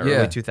or like in the Yeah.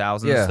 early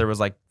 2000s. Yeah. There was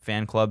like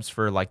fan clubs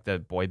for like the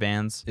boy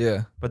bands.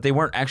 Yeah. But they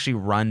weren't actually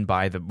run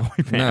by the boy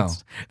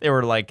bands. They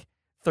were like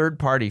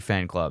third-party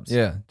fan clubs.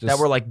 Yeah. That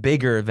were like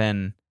bigger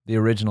than the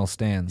original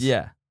stands.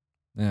 Yeah.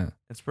 Yeah.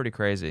 It's pretty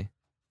crazy.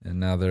 And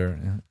now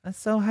they're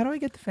so how do I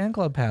get the fan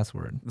club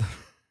password?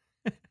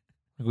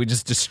 We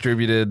just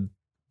distributed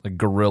like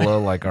guerrilla,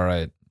 like, all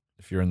right,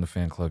 if you're in the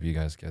fan club, you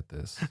guys get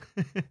this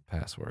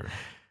password.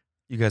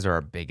 You guys are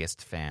our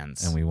biggest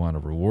fans. And we want to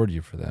reward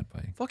you for that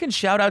by fucking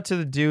shout out to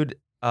the dude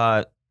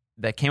that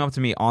came up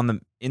to me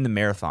in the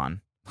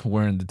marathon.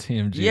 wearing the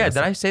TMG. Yeah,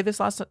 did I say this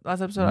last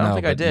episode? I don't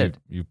think I did.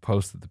 You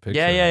posted the picture.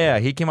 Yeah.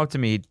 He came up to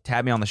me,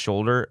 tapped me on the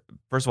shoulder.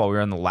 First of all, we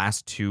were in the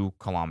last 2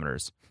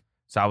 kilometers.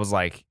 So I was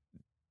like,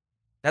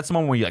 that's the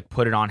moment where you like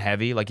put it on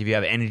heavy. Like if you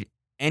have any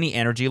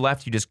energy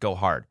left, you just go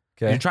hard.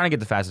 Okay. You're trying to get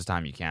the fastest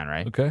time you can,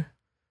 right? Okay.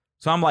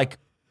 So I'm like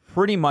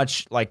pretty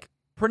much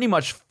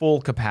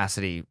full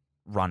capacity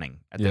running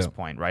at this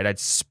point, right? I'd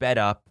sped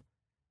up.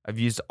 I've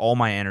used all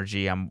my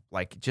energy. I'm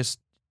like just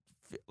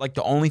like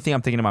the only thing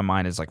I'm thinking in my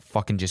mind is like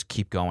fucking just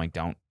keep going.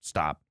 Don't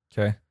stop.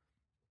 Okay. I'm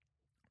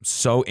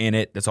so in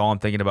it. That's all I'm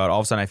thinking about. All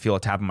of a sudden I feel a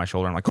tap on my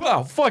shoulder. I'm like,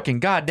 wow, fucking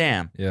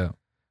goddamn. Yeah.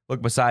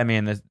 Look beside me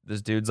and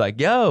this dude's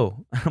like,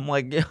 yo. I'm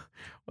like, yeah,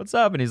 what's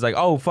up? And he's like,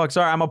 oh fuck,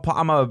 sorry, I'm a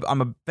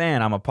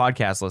fan. I'm a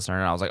podcast listener.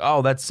 And I was like,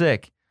 oh, that's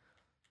sick.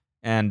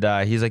 And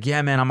he's like,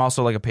 yeah, man, I'm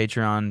also like a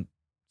Patreon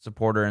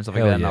supporter and stuff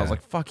like that. And I was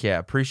like, fuck yeah,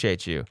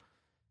 appreciate you.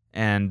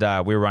 And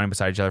we were running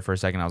beside each other for a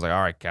second. I was like,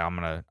 all right, Cal, I'm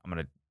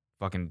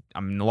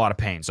in a lot of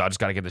pain, so I just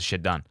got to get this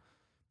shit done.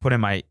 Put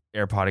in my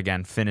AirPod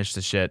again, finish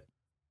the shit.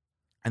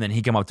 And then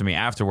he came up to me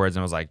afterwards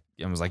and was like,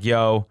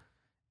 yo.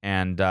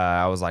 And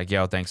I was like,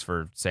 yo, thanks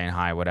for saying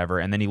hi, whatever.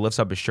 And then he lifts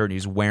up his shirt and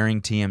he's wearing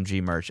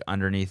TMG merch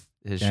underneath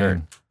his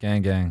shirt.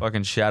 Gang.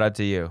 Fucking shout out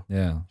to you.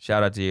 Yeah.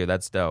 Shout out to you.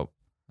 That's dope.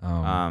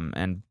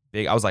 And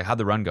big. I was like, how'd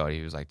the run go?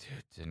 He was like, dude,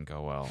 it didn't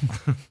go well.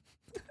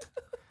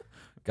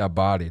 Got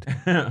bodied.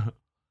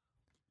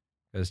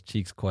 His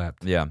cheeks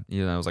clapped. Yeah.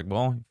 I was like,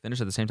 well, you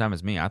finished at the same time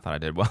as me. I thought I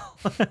did well.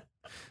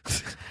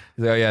 He's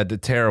like, oh, yeah,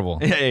 did terrible.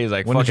 Yeah, he's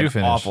like, when did you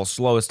fucking finish? awful,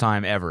 slowest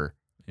time ever.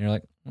 And you're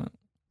like, well,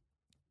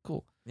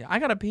 cool. Yeah, I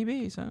got a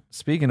PB. So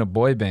Speaking of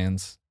boy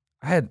bands,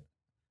 I had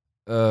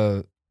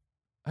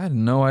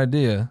no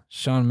idea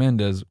Shawn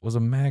Mendes was a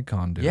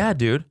MagCon dude. yeah,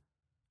 dude,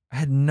 I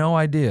had no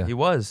idea. he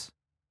was.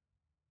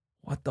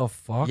 What the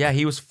fuck? Yeah,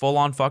 he was full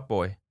on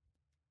fuckboy.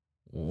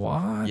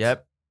 What?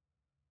 Yep.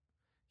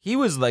 He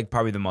was like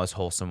probably the most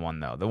wholesome one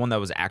though, the one that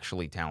was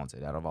actually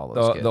talented out of all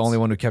those kids. The only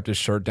one who kept his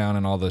shirt down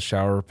in all the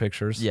shower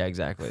pictures. Yeah,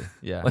 exactly.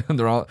 Yeah. Like,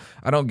 they're all.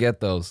 I don't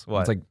get those. What?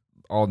 It's like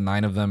all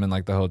 9 of them in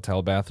like the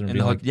hotel bathroom. And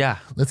being like, like, yeah,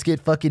 let's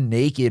get fucking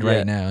naked Yeah.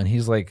 right now. And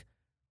he's like,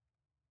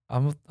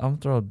 I'm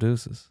throwing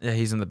deuces. yeah,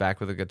 he's in the back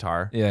with a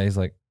guitar. Yeah, he's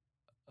like,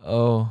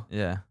 oh.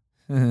 Yeah.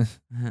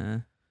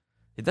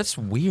 That's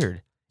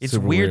weird. It's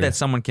Super weird weird. that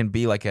someone can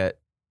be like a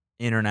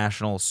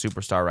international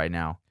superstar right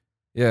now,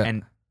 Yeah.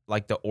 and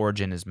like the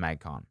origin is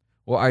MagCon.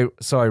 Well, I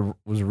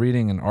was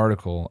reading an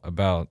article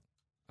about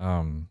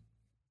Shawn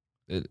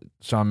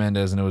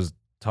Mendes, and it was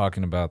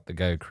talking about the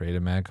guy who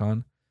created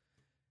MagCon.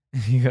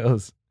 And he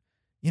goes,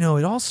 it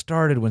all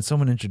started when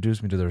someone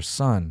introduced me to their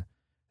son.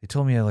 They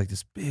told me I had like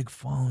this big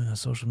following on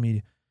social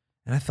media.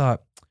 And I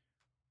thought,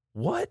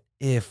 what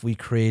if we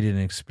created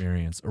an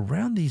experience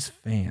around these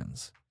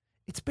fans?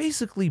 It's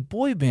basically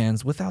boy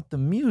bands without the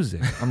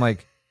music. I'm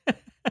like,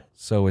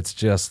 so it's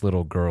just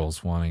little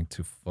girls wanting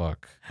to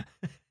fuck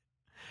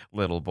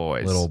Little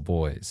boys. little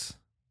boys.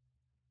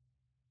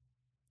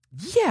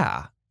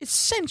 Yeah,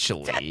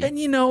 essentially. And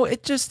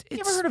it's you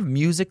ever heard of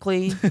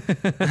Musically?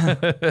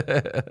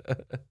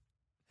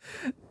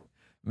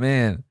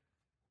 Man,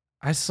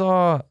 I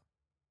saw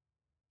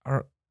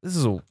this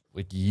is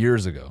like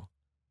years ago,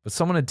 but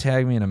someone had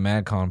tagged me in a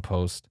MagCon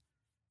post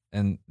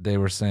and they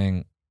were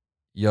saying,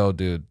 yo,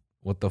 dude,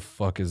 what the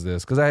fuck is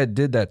this? Because I had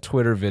did that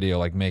Twitter video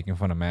like making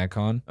fun of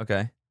MagCon.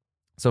 Okay.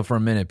 So for a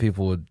minute,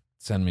 people would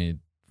send me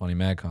funny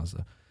MagCon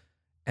stuff.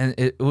 And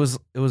it was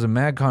a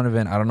MagCon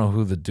event. I don't know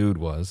who the dude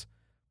was,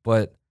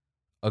 but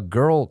a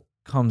girl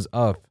comes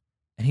up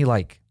and he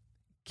like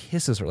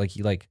kisses her. Like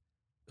it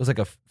was like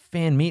a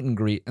fan meet and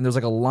greet. And there's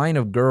like a line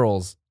of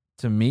girls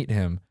to meet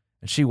him.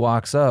 And she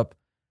walks up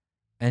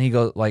and he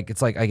goes like,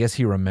 it's like, I guess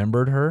he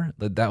remembered her.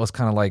 That was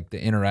kind of like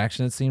the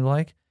interaction it seemed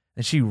like.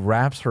 And she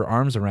wraps her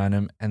arms around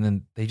him and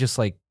then they just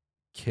like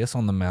kiss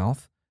on the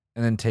mouth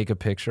and then take a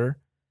picture.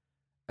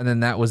 And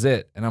then that was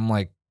it. And I'm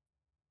like,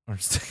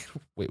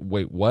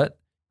 wait, what?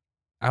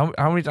 How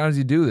many times do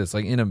you do this?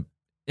 Like in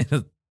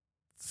a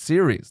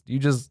series? Do you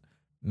just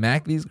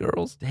mac these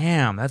girls?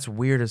 Damn, that's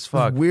weird as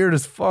fuck. It's weird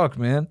as fuck,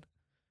 man.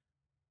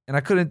 And I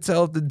couldn't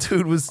tell if the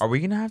dude was. Are we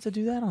gonna have to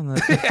do that on the?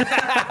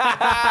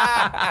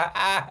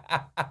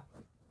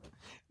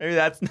 Maybe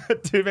that's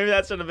dude. Maybe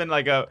that should have been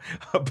like a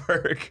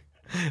perk.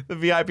 The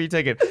VIP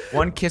ticket.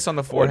 One kiss on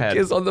the forehead. One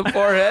kiss on the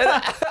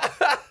forehead.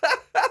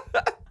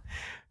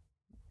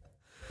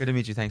 Good to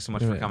meet you. Thanks so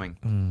much for coming.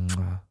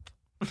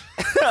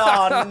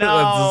 Oh no,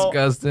 that's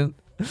disgusting.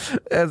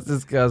 That's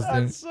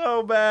disgusting. That's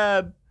so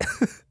bad.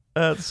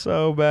 That's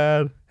so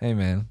bad. Hey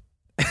man,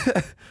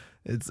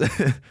 it's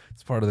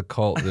part of the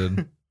cult,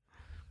 dude.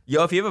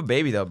 Yo, if you have a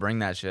baby though, bring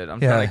that shit. I'm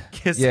trying to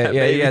kiss that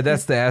baby. Yeah.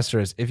 That's the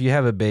asterisk. If you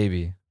have a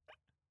baby,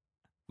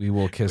 we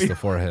will kiss the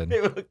forehead.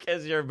 We will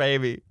kiss your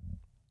baby.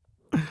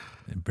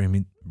 Bring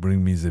me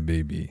the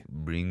baby.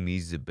 Bring me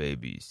the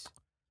babies.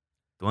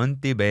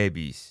 20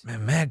 babies.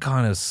 Man,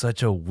 MagCon is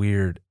such a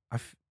weird.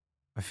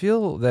 I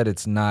feel that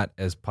it's not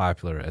as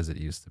popular as it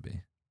used to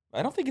be.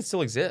 I don't think it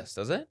still exists,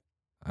 does it?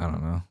 I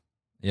don't know.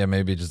 Yeah,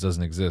 maybe it just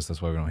doesn't exist.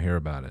 That's why we don't hear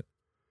about it.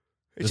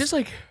 It's just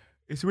like,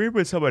 it's weird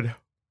when someone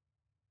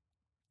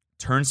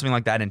turns something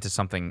like that into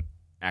something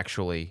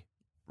actually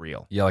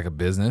real. Yeah, like a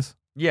business.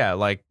 Yeah,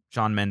 like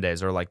Shawn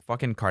Mendes or like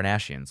fucking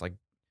Kardashians.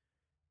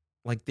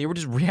 Like they were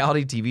just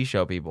reality TV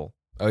show people.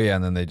 Oh yeah,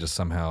 and then they just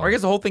somehow. Or I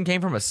guess the whole thing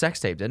came from a sex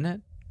tape, didn't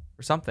it?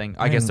 Or something.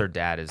 I guess their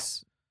dad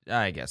is.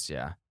 I guess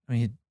yeah. I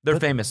mean, They're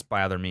famous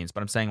by other means,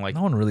 but I'm saying like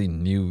no one really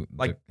knew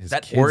like his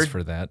that kids word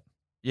for that.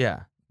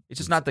 Yeah, it's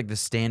just not like the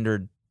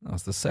standard. No,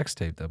 it's the sex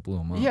tape that blew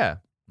him up. Yeah,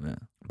 Yeah.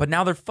 but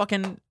now they're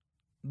fucking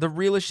the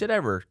realest shit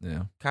ever.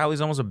 Yeah. Kylie's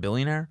almost a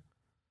billionaire.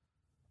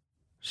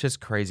 Shit's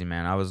crazy,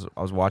 man. I was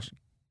watching.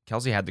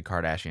 Kelsey had the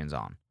Kardashians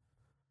on,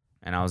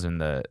 and I was in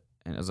the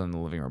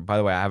living room. By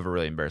the way, I have a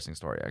really embarrassing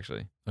story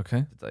actually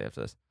Okay. to tell you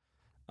after this.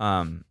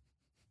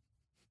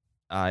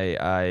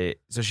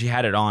 So she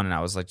had it on, and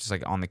I was like just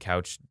like on the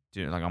couch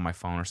doing like on my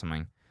phone or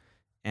something,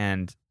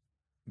 and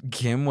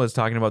Kim was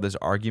talking about this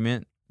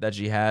argument that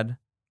she had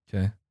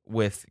Okay.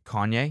 with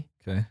Kanye,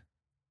 Okay.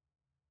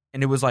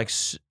 and it was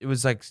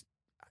just like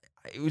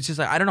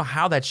I don't know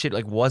how that shit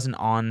like wasn't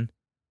on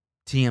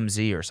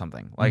TMZ or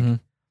something. Like Mhm.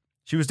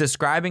 she was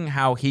describing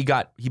how he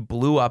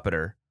blew up at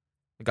her,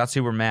 got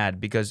super mad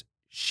because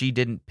she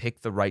didn't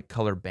pick the right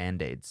color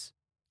Band-Aids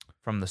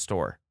from the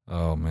store.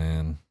 Oh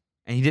man.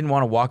 And he didn't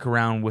want to walk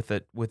around with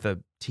a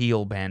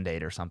teal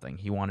Band-Aid or something.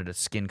 He wanted a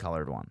skin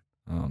colored one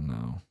Oh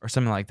no. or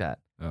something like that.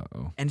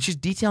 Uh-oh. And she's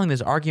detailing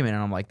this argument,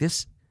 and I'm like,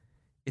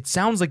 it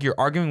sounds like you're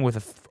arguing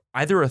with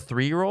either a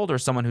 3-year-old or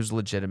someone who's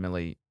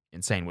legitimately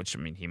insane, which I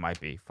mean, he might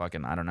be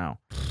fucking, I don't know.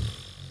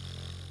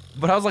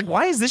 But I was like,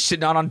 why is this shit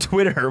not on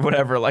Twitter or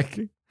whatever? Like,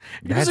 he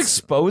was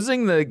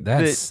exposing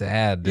That's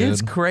sad, dude.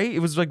 It's crazy. It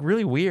was like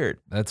really weird.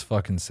 That's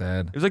fucking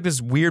sad. It was like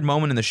this weird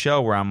moment in the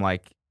show where I'm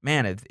like,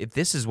 man, if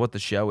this is what the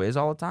show is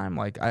all the time,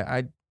 like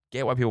I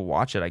get why people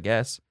watch it, I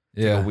guess.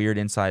 It's Yeah. like a weird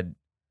inside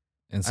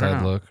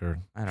Inside look, or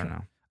I don't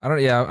know. I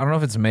don't know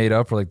if it's made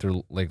up or like they're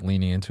like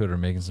leaning into it or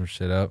making some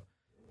shit up.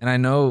 And I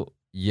know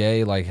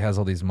Ye like has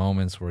all these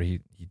moments where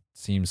he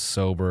seems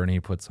sober and he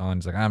puts on,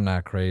 he's like, I'm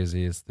not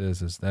crazy, it's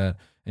this, it's that.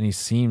 And he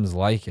seems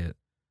like it.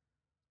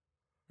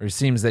 Or he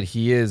seems that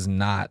he is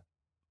not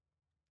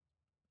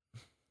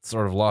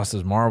sort of lost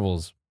his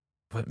marbles.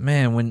 But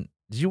man,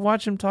 did you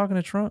watch him talking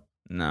to Trump?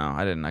 No,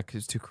 I didn't. It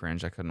was too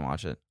cringe. I couldn't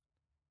watch it.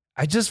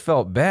 I just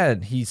felt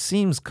bad. He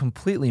seems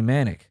completely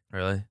manic.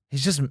 Really?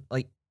 He's just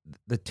like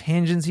the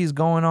tangents he's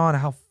going on,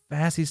 how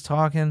fast he's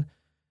talking.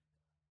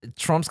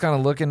 Trump's kind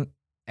of looking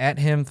at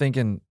him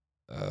thinking,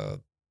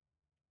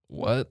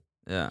 what?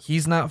 Yeah.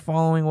 He's not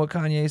following what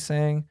Kanye's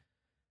saying.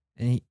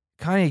 And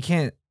Kanye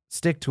can't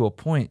stick to a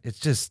point. It's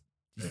just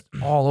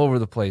all over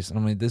the place. And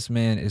I'm like, this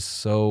man is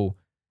so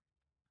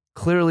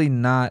clearly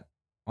not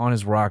on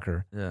his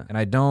rocker. Yeah. And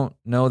I don't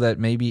know that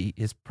maybe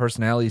his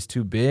personality is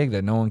too big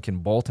that no one can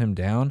bolt him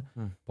down.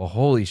 But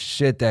holy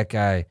shit, that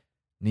guy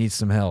needs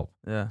some help.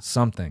 Yeah.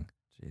 Something.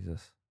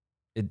 Jesus.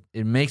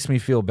 It makes me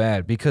feel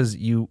bad because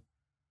we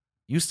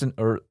used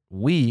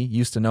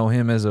to know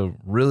him as a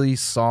really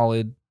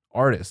solid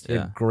artist. He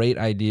had great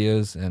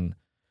ideas and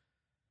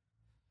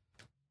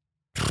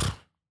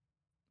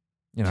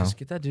you know. Just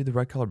get that dude the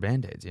right color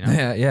Band-Aids, you know?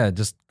 Yeah.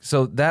 Just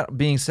so that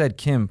being said,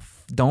 Kim,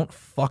 don't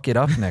fuck it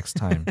up next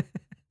time.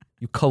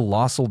 You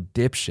colossal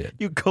dipshit.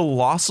 You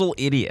colossal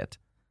idiot.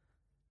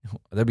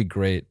 That'd be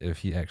great if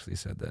he actually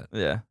said that.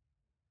 Yeah.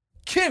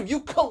 Kim, you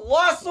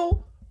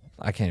colossal.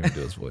 I can't even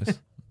do his voice.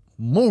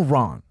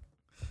 Moron.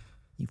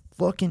 You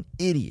fucking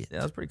idiot. Yeah,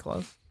 that's pretty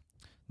close.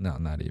 No,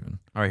 not even.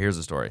 All right, here's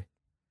the story.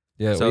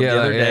 Yeah, So the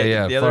other day-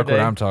 the other Fuck what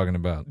day- I'm talking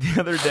about. The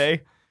other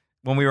day,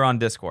 when we were on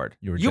Discord,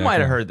 You were you might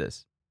have jacking- heard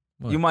this.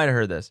 What? You might have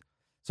heard this.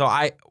 So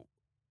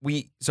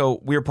we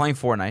were playing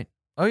Fortnite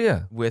Oh,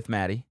 yeah. with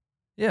Maddie.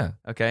 Yeah.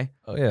 Okay.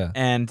 Oh, yeah.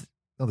 And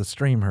Oh, the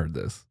stream heard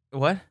this.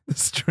 what? The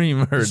stream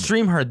The heard.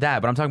 stream heard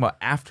that, but I'm talking about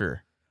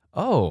after.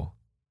 Oh.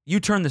 You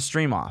turned the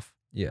stream off.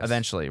 Yes.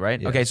 Eventually, right?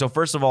 Yes. Okay, so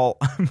first of all,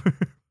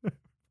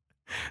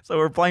 so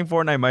we're playing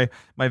Fortnite.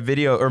 My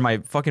video or my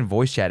fucking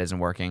voice chat isn't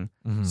working.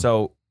 Mhm.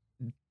 So,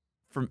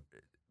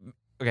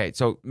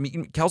 so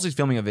Kelsey's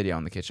filming a video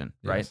in the kitchen,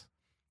 right? Yes.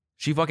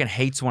 She fucking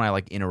hates when I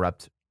like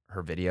interrupt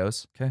her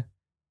videos. Okay.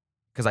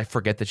 Because I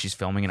forget that she's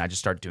filming and I just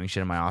start doing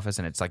shit in my office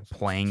and it's like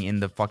playing in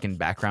the fucking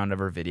background of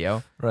her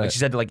video. Right. Like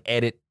she's had to like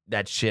edit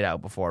that shit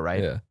out before,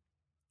 right? Yeah.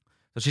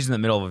 So she's in the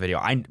middle of a video.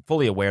 I'm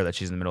fully aware that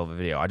she's in the middle of a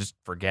video. I just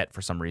forget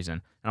for some reason.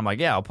 And I'm like,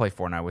 yeah, I'll play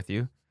Fortnite with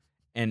you.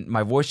 And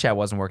my voice chat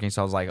wasn't working,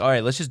 so I was like, all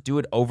right, let's just do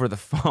it over the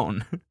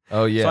phone.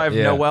 Oh, yeah. So I have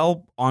yeah.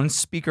 Noelle on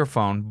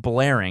speakerphone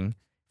blaring.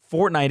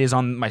 Fortnite is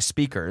on my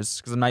speakers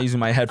because I'm not using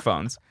my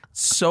headphones.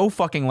 It's so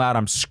fucking loud.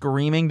 I'm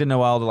screaming to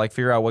Noelle to like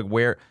figure out like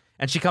where.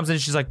 And she comes in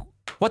and she's like,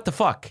 what the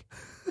fuck?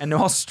 And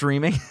Noelle's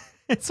streaming.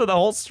 So the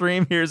whole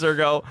stream hears her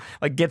go,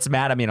 like gets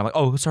mad at me. And I'm like,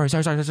 oh, sorry.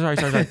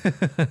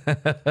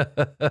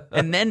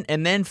 and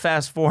then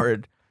fast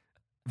forward,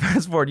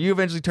 you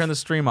eventually turn the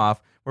stream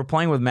off. We're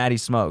playing with Maddie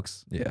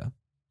Smokes. Yeah.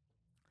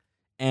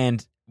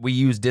 And we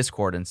use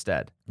Discord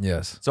instead.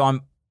 Yes. So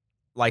I'm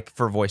like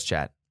for voice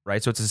chat.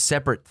 right? So it's a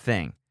separate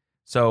thing.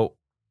 So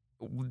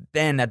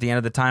then at the end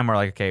of the time, we're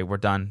like, okay, we're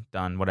done,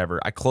 whatever.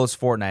 I close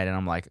Fortnite and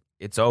I'm like,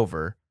 it's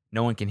over.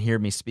 No one can hear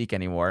me speak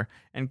anymore.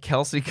 And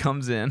Kelsey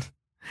comes in.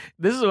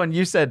 This is when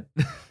you said,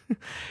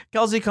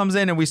 Kelsey comes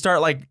in and we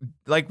start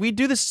like we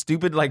do this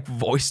stupid like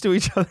voice to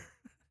each other.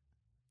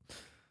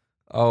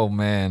 Oh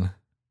man.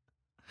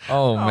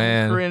 Oh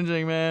man. I'm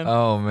cringing, man.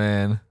 Oh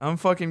man. I'm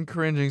fucking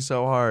cringing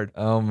so hard.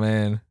 Oh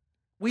man.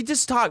 We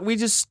just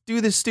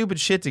do this stupid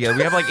shit together.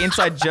 We have like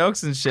inside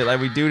jokes and shit like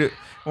we do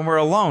when we're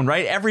alone,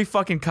 right? Every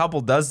fucking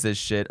couple does this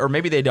shit. Or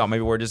maybe they don't.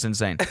 Maybe we're just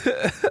insane.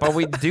 But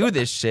we do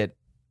this shit.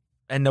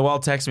 And Noel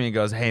texts me and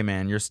goes, hey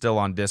man, you're still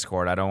on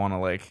Discord. I don't want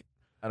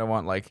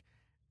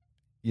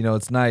You know,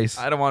 it's nice.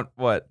 I don't want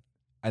what?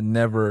 I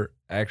never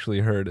actually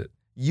heard it.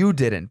 You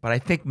didn't, but I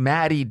think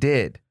Maddie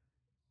did.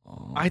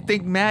 Oh. I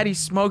think Maddie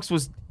Smokes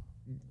was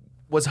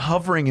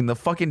hovering in the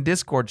fucking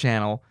Discord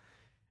channel.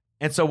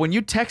 And so when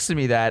you texted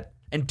me that,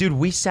 and dude,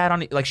 we sat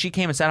on, like, she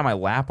came and sat on my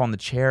lap on the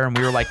chair and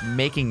we were like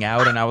making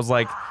out and I was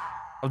like,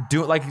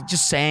 doing like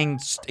just saying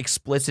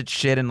explicit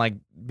shit and like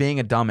being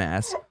a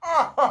dumbass.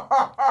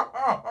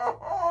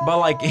 But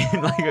like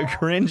in like a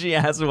cringy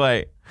ass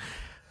way.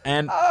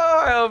 And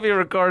I hope you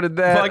recorded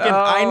that. fucking,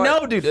 I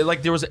know, dude.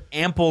 Like there was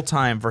ample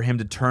time for him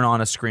to turn on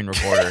a screen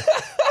recorder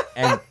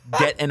and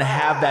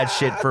have that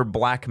shit for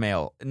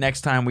blackmail.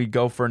 Next time we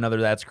go for another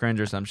That's Cringe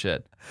or some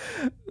shit.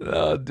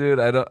 No, dude,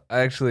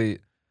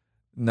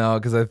 no,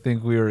 because I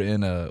think we were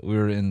in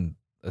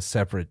a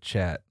separate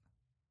chat.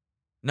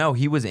 No,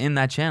 he was in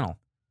that channel.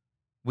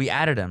 We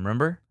added him,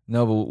 remember?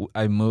 No,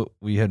 but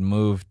we had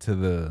moved to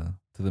the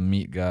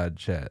Meet God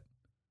chat.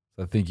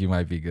 So I think you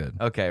might be good.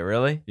 Okay,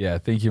 really? Yeah, I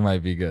think you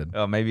might be good.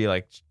 Oh, maybe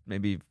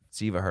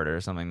Siva heard it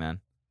or something then.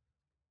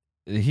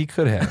 He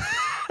could have.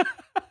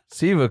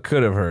 Siva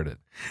could have heard it.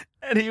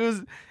 And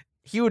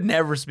he would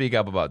never speak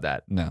up about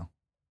that. No.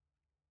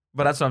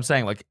 But that's what I'm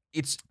saying. Like,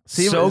 it's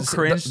Siva, so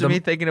cringe to me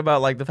thinking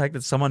about like the fact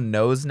that someone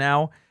knows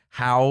now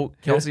how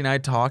Kelsey and I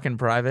talk in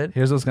private.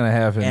 Here's what's going to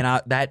happen.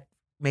 And that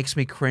makes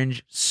me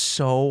cringe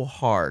so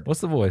hard.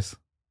 What's the voice?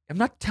 I'm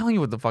not telling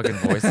you what the fucking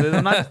voice is.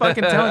 I'm not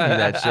fucking telling you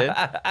that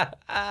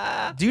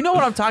shit. Do you know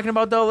what I'm talking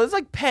about, though? It's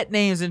like pet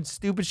names and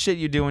stupid shit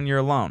you do when you're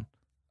alone.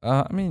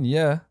 I mean,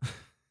 yeah.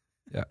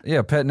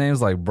 Yeah, pet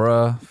names like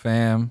bruh,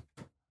 fam,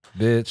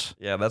 bitch.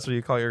 Yeah, that's what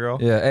you call your girl?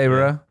 Yeah, hey,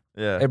 bruh.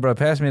 Yeah. Hey, bruh,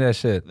 pass me that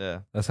shit. Yeah.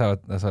 That's how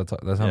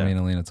Yeah. me and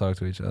Alina talk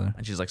to each other.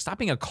 And she's like, stop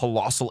being a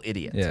colossal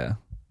idiot. Yeah.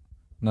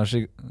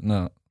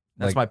 No.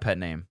 That's my pet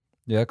name.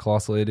 Yeah,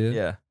 colossal idiot.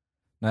 Yeah.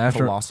 Now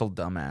Colossal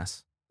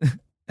dumbass.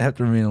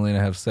 after me and Alina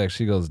have sex,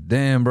 she goes,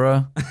 damn,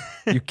 bruh,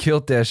 you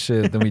killed that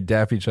shit. Then we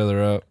dap each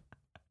other up.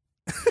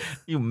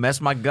 You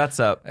messed my guts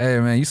up. Hey,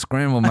 man, you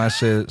scrambled my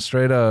shit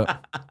straight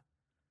up.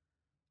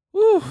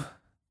 Woo.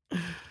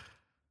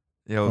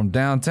 Yo, From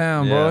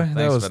downtown, yeah, boy. thanks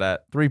That was for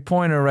that.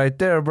 3-pointer right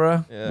there,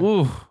 bruh. Yeah.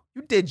 Woo.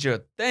 You did your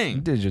thing.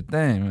 You did your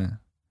thing, man.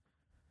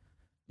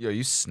 Yo,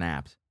 you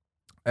snapped.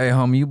 Hey,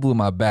 homie, you blew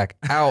my back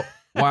out.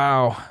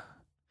 Wow.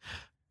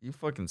 You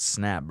fucking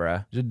snapped,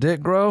 bruh. Did your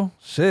dick grow?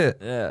 Shit.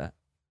 Yeah.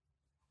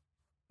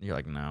 You're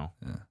like, no.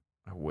 Yeah.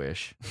 I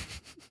wish.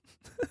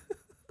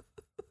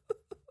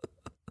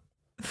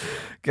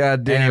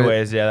 God damn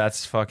Anyways, yeah,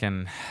 that's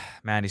fucking.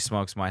 Maddie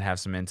Smokes might have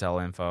some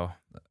intel info.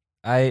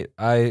 it.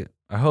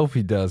 I hope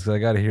he does, because I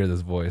got to hear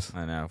this voice.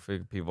 I know.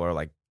 People are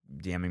like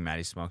DMing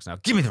Maddie Smokes now.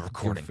 Give me the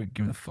recording.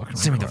 Give me the fucking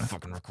Send me the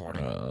recording. fucking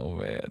recording. Oh,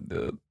 man,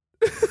 dude.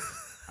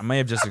 I may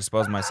have just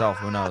exposed myself.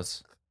 Who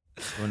knows?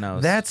 Who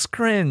knows? That's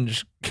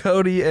cringe.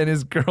 Cody and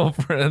his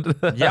girlfriend.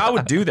 Yeah, I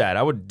would do that.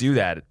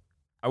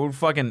 I would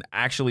fucking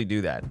actually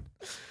do that.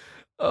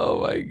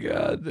 Oh, my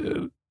God,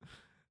 dude.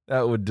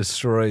 That would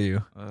destroy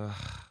you. Ugh,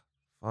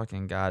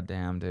 fucking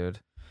goddamn, dude.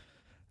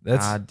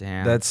 That's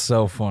Goddamn. That's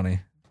so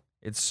funny.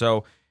 It's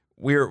so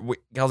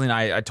Kelsey and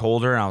I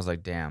told her and I was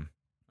like, damn.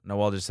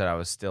 Noel just said I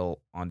was still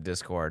on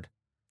Discord.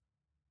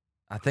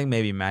 I think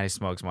maybe Maddie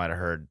Smokes might have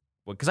heard,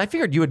 because I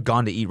figured you had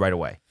gone to eat right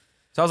away.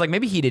 So I was like,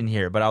 maybe he didn't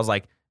hear, but I was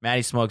like,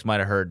 Maddie Smokes might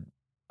have heard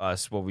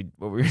us what we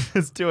were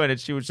just doing,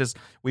 and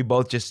we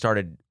both just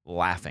started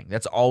laughing.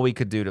 That's all we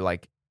could do to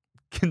like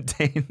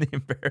contain the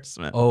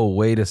embarrassment. Oh,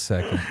 wait a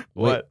second. Wait,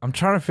 What? I'm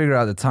trying to figure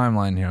out the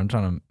timeline here. I'm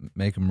trying to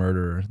make a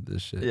murderer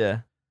this shit. Yeah.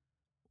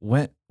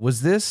 When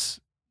was this?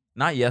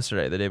 Not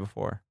yesterday, the day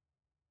before.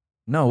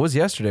 No, it was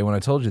yesterday when I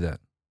told you that.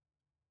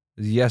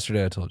 It was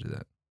yesterday I told you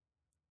that.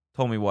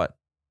 Told me what?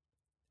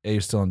 Hey,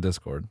 you're still on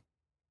Discord.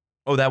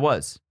 Oh, that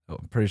was. Oh,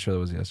 I'm pretty sure that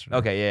was yesterday.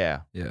 Okay,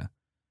 yeah. Yeah.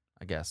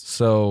 I guess.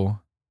 So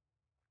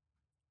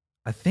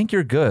I think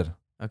you're good.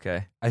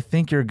 Okay. I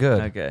think you're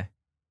good. Okay.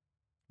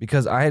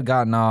 Because I had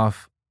gotten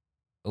off,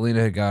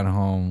 Alina had gotten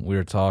home, we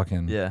were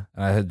talking. Yeah.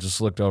 And I had just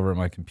looked over at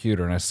my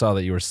computer and I saw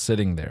that you were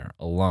sitting there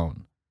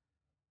alone.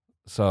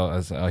 So I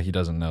was, he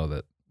doesn't know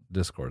that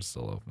Discord's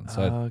still open.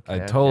 So I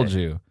told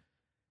you,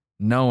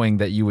 knowing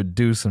that you would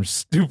do some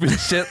stupid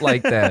shit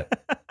like that.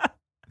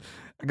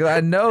 Because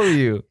I know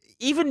you.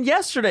 Even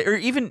yesterday, or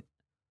even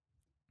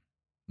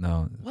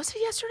No. was it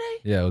yesterday?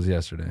 Yeah, it was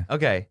yesterday.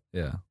 Okay.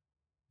 Yeah.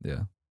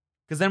 Yeah.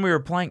 Because then we were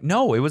playing.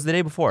 No, it was the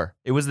day before.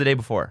 It was the day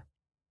before.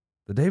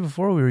 The day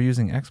before we were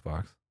using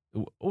Xbox.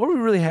 Were we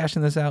really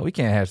hashing this out? We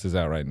can't hash this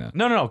out right now.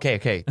 No.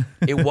 Okay.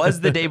 It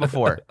was the day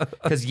before.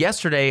 Because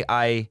yesterday,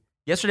 and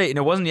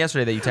it wasn't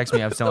yesterday that you texted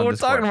me. I was telling We're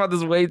talking about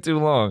this way too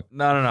long.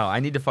 No.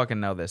 I need to fucking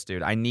know this,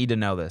 dude. I need to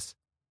know this.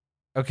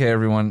 Okay,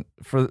 everyone.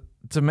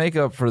 To make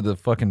up for the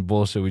fucking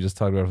bullshit we just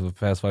talked about for the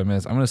past 5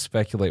 minutes, I'm going to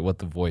speculate what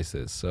the voice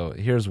is. So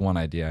here's one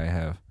idea I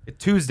have.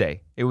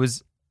 Tuesday. It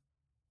was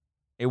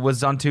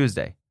on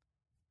Tuesday.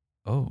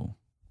 Oh.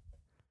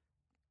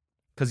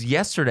 Because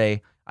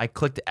yesterday, I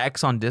clicked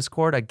X on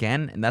Discord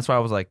again, and that's why I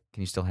was like,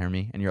 can you still hear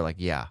me? And you're like,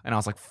 yeah. And I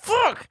was like,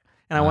 fuck!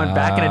 And I went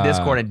back into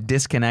Discord and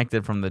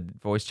disconnected from the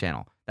voice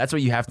channel. That's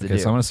what you have to do.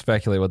 Okay, so I'm going to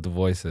speculate what the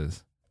voice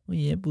is. Well,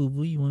 yeah,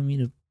 boo-boo, you want me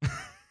to...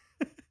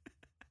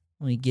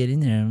 when you get in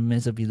there and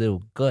mess up your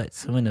little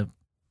guts, I'm going to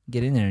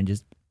get in there and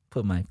just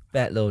put my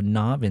fat little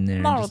knob in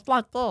there. No, and it's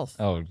like this.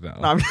 Oh,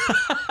 no.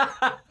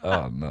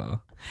 Oh, no.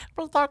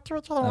 We talk to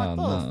each other like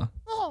Oh, this. no.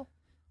 Oh.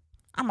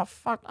 I'm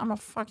gonna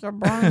fuck your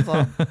brains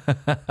up.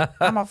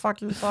 I'm gonna fuck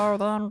you so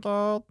damn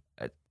good.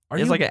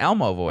 It's like an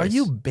Elmo voice. Are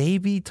you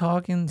baby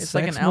talking It's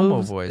sex like an Elmo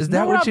moves? voice. Is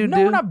that what you do?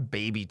 No, we're not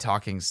baby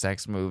talking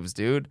sex moves,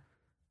 dude.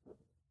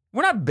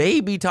 We're not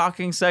baby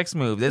talking sex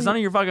moves. It's none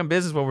of your fucking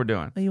business what we're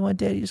doing. Oh, you want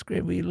daddy to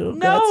scrape with your little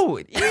guts? No,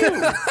 ew.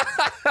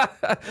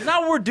 It's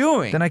not what we're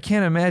doing. Then I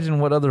can't imagine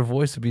what other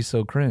voice would be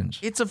so cringe.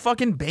 It's a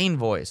fucking Bane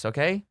voice,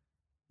 okay?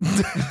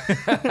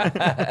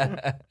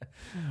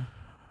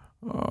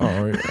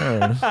 Oh,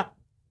 yes.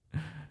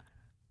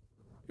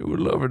 You would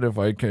love it if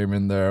I came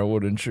in there,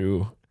 wouldn't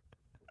you?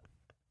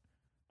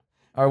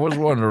 I was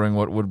wondering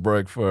what would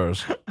break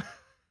first.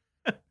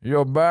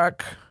 Your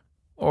back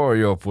or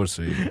your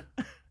pussy?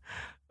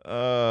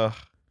 Batman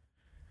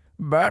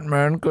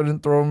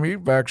couldn't throw me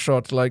back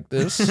shots like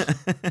this.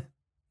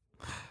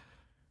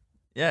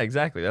 Yeah,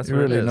 exactly. That's You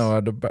what really it is. know how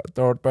to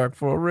throw it back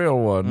for a real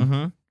one.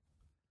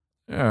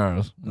 Mm-hmm.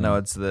 Yes. No,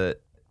 it's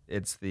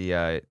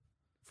the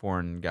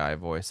foreign guy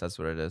voice. That's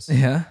what it is.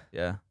 Yeah.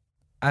 Yeah.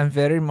 I'm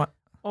very much.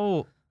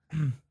 Oh,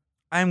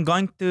 I'm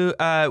going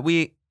to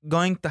we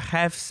going to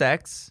have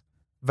sex,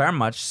 very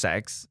much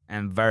sex,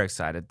 and very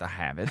excited to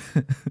have it.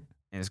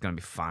 And it's gonna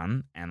be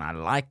fun, and I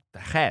like to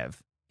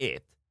have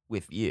it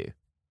with you.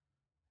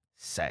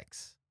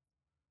 Sex.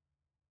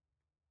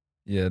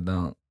 Yeah,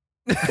 don't.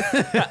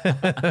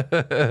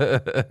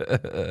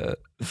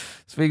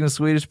 Speaking of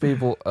Swedish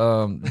people,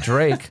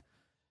 Drake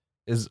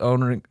is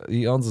owning.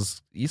 He owns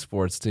this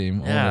esports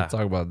team. I Yeah. want to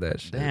talk about that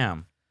shit.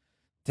 Damn.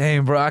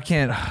 Bro, I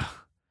can't.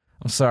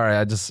 I'm sorry.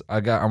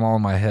 I'm all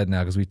in my head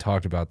now because we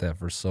talked about that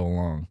for so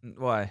long.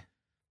 Why?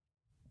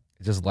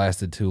 It just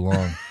lasted too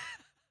long.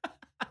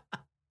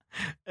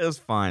 It was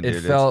fine, It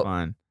dude. felt- It's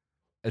fine.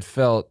 It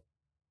felt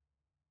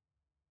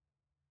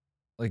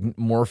like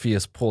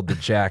Morpheus pulled the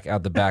jack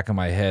out the back of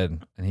my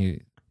head, and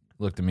he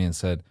looked at me and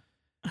said,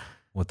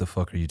 "What the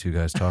fuck are you two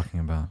guys talking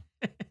about?"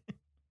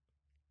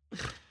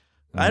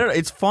 I don't.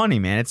 It's funny,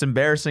 man. It's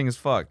embarrassing as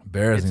fuck.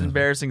 Embarrassing. It's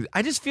embarrassing.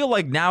 I just feel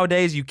like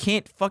nowadays you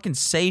can't fucking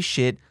say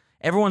shit.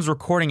 Everyone's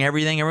recording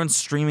everything. Everyone's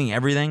streaming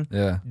everything.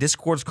 Yeah.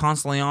 Discord's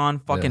constantly on.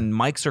 Fucking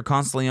mics are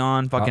constantly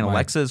on. Fucking mic.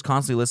 Alexa is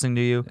constantly listening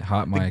to you.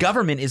 Hot The mic.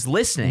 government is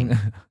listening.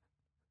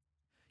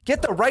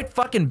 Get the right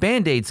fucking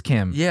Band-Aids,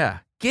 Kim. Yeah.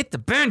 Get the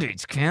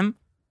Band-Aids, Kim.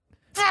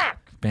 Fuck.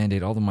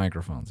 Band-Aid all the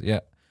microphones. Yeah.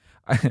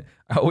 I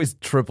always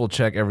triple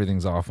check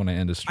everything's off when I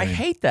end a I stream.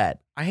 hate that.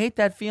 I hate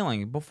that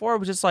feeling. Before it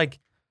was just like,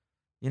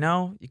 you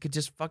know, you could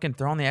just fucking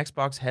throw on the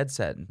Xbox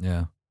headset.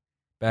 Yeah.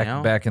 You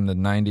know? Back in the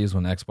 90s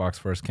when Xbox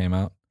first came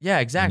out. Yeah,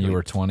 exactly. And you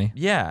were 20.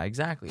 Yeah,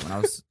 exactly. When I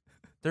was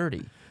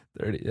 30.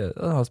 30. Yeah.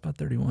 Oh, I was about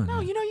 31. No,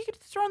 yeah. you know, you could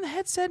throw on the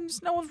headset and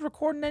just, no one's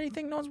recording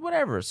anything, no one's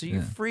whatever. So you're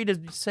Yeah. free to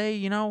say,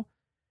 you know,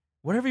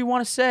 whatever you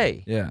want to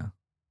say. Yeah.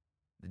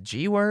 The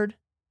G word,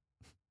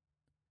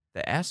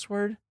 the S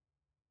word.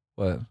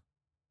 What?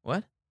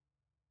 What?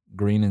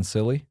 Green and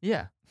silly?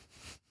 Yeah.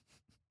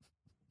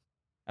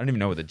 I don't even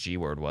know what the G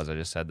word was. I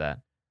just said that.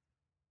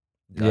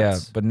 Guts. Yeah,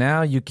 but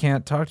now you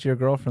can't talk to your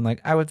girlfriend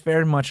like, I would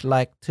very much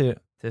like to.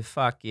 To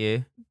fuck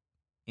you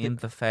in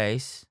the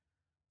face.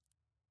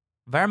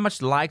 Very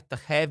much like to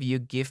have you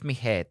give me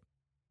head.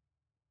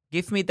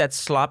 Give me that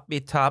sloppy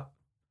top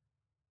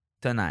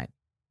tonight.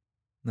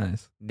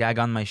 Nice. Gag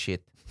on my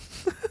shit.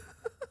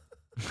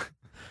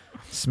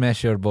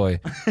 Smash your boy.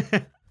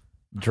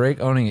 Drake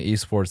owning an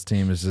esports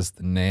team is just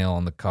the nail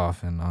on the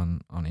coffin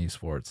on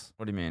esports.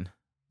 What do you mean?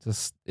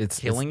 Just it's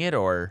Killing it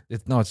or?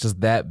 It's no, it's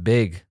just that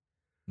big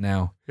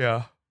now.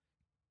 Yeah.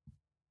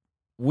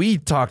 We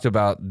talked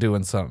about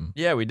doing something.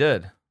 Yeah, we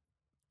did.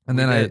 And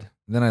We then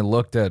did. I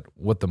looked at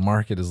what the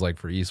market is like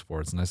for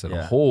esports and I said,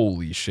 Yeah.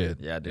 holy shit.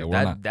 Yeah, dude.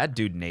 we're not- that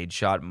dude Nade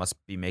Shot must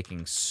be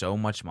making so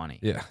much money.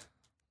 yeah.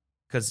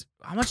 Because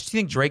how much do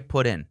you think Drake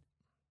put in?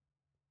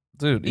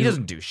 Dude, He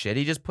doesn't do shit.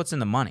 He just puts in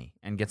the money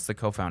and gets the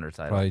co-founder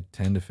title. probably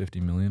 10 to 50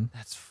 million.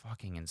 That's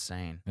fucking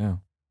insane. Yeah.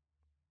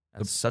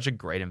 That's such a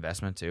great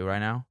investment too right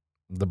now.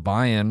 The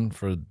buy-in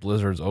for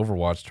Blizzard's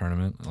Overwatch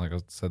tournament, like I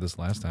said this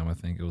last time, I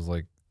think it was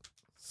like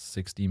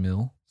 60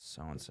 mil.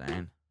 So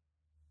insane.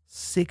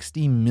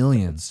 $60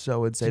 million. It's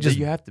so insane. just- That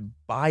you have to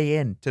buy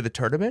in to the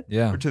tournament?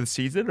 Yeah. Or to the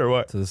season or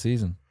what? To the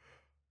season.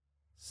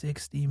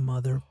 $60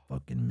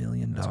 motherfucking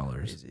million. That's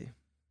crazy.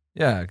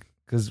 Yeah,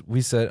 because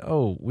we said,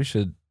 oh, we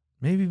should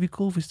maybe it'd be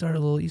cool if we started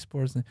a little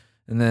esports thing.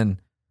 And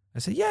then I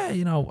said, yeah,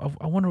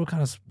 I wonder what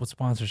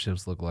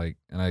sponsorships look like.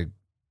 And I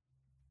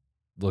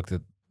looked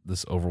at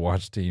this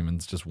Overwatch team, and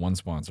it's just one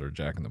sponsor,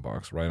 Jack in the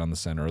Box, right on the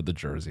center of the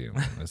jersey. And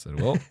I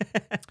said, well,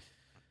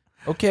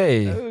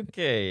 okay,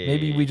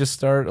 maybe we just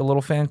start a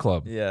little fan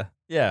club. Yeah.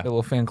 Yeah. A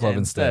little fan club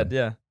instead.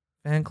 Yeah.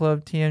 Fan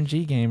club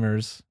TMG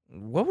gamers.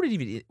 What would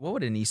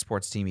an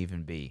esports team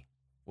even be?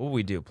 What would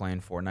we do?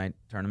 Playing Fortnite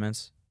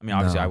tournaments? I mean,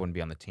 obviously No. I wouldn't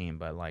be on the team,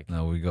 but like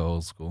No, we go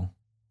old school.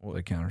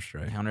 Like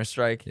Counter-Strike.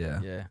 Counter-Strike?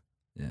 Yeah. Yeah.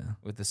 Yeah.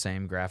 With the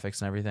same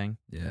graphics and everything?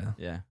 Yeah.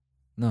 Yeah.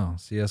 No,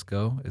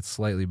 CSGO, it's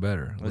slightly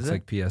better. Is Looks it?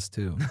 like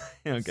PS2.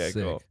 Okay,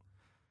 Sick. cool.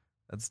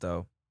 That's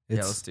dope. Yeah,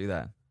 It's- let's do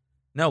that.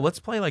 No, let's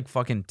play like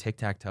fucking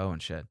tic-tac-toe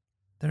and shit.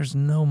 There's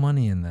no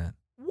money in that.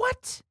 What?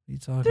 What are you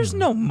talking There's about?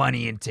 no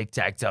money in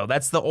tic-tac-toe.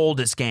 That's the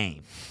oldest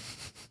game.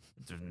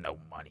 There's no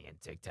money in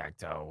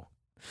tic-tac-toe.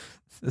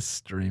 This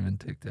streaming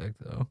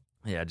tic-tac-toe.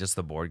 Yeah, just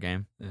the board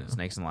game. Yeah.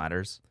 Snakes and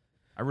ladders.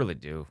 I really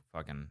do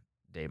fucking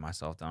date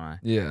myself, don't I?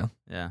 Yeah.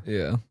 Yeah.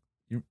 Yeah.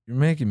 You're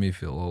making me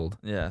feel old.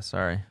 Yeah,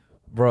 sorry.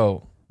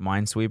 Bro.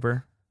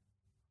 Minesweeper.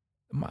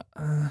 My,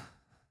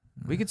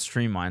 We could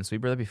stream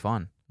Minesweeper. That'd be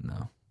fun.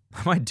 no.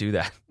 I might do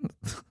that.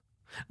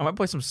 I might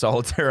play some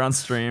solitaire on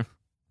stream.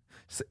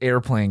 Just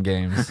airplane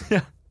games.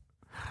 Yeah.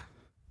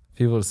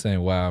 People are saying,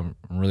 wow,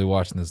 I'm really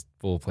watching this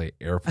fool play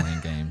airplane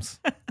games.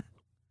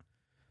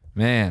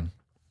 Man.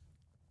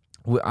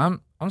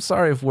 I'm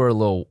sorry if we're a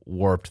little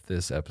warped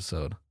this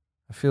episode.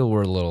 I feel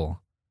we're a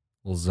little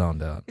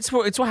zoned out. It's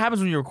what happens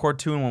when you record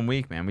 2 in 1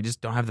 week, man. We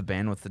just don't have the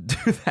bandwidth to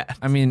do that.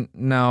 I mean,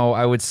 no,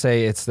 I would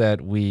say it's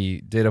that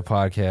we did a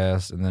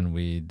podcast and then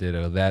we did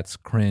a That's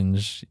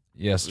Cringe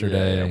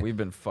yesterday. Yeah, we've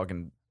been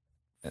fucking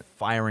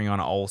firing on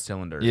all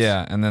cylinders.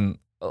 Yeah, and then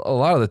a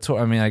lot of the tour,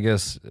 I mean, I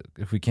guess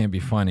if we can't be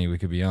funny, we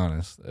could be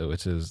honest,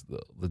 which is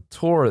the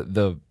tour,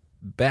 the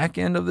back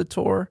end of the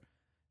tour,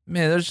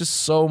 man, there's just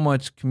so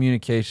much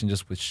communication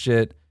just with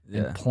shit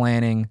and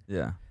planning.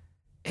 Yeah.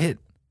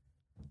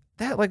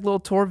 That like little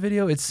tour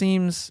video, it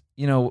seems,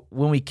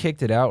 when we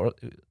kicked it out,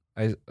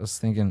 I was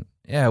thinking,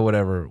 yeah,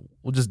 whatever,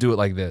 we'll just do it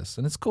like this.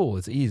 And it's cool,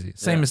 it's easy.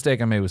 Same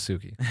mistake I made with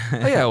Suki.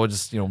 Oh, yeah, we'll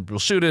just, we'll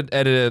shoot it,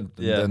 edit it,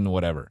 then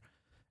whatever.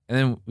 And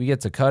then we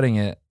get to cutting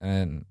it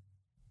and,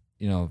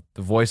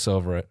 the voice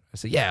over it. I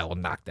said, yeah, we'll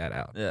knock that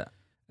out. Yeah.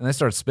 And I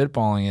start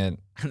spitballing it.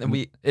 And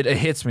then it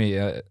hits me.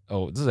 This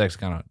is actually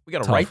kind of we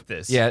got to write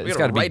this. Yeah, we it's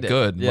got to be write it.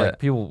 good. Yeah.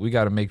 Like we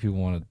got to make people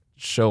want to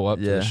show up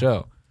to the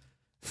show.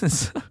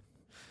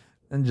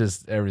 And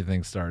just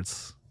everything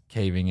starts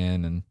caving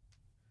in. And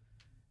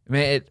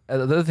man,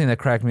 the other thing that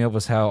cracked me up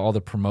was how all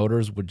the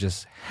promoters would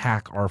just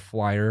hack our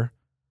flyer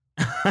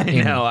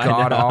in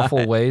god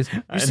awful ways.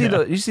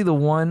 You see the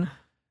one.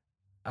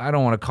 I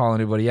don't want to call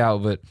anybody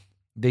out, but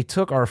they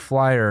took our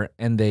flyer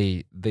and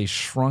they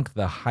shrunk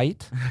the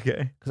height.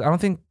 Okay. Because I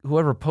don't think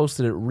whoever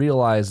posted it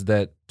realized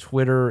that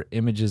Twitter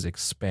images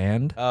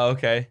expand. Oh,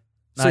 okay.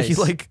 So he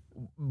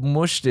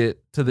mushed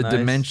it to the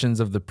dimensions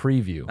of the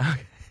preview.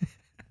 Okay.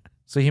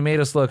 So he made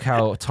us look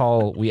how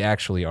tall we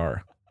actually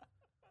are.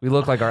 We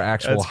look like our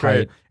actual That's height.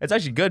 great. It's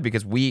actually good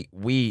because we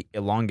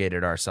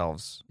elongated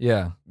ourselves.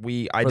 Yeah.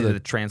 I did the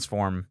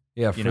transform.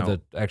 Yeah, for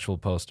the actual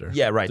poster.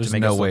 Yeah, right. There's to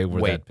make no us way look we're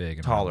way that big.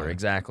 in taller. real life.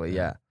 Exactly.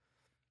 Yeah.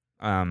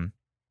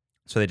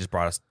 So they just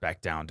brought us back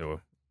down to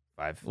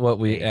 5. What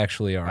we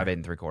actually are. 5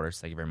 8 3/4.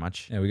 Thank you very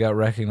much. Yeah, we got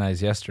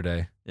recognized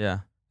yesterday. Yeah.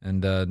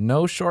 And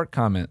no short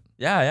comment.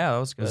 Yeah. That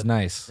was It good. was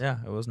nice. Yeah,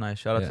 it was nice.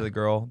 Shout out Yeah. to the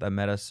girl that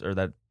met us or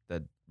that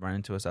ran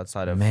into us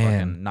outside of Man.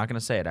 fucking. Not gonna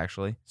say it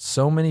actually.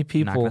 So many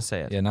people. Not gonna say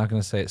it. Yeah, not going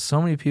to say it.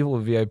 So many people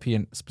with VIP,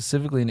 and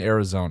specifically in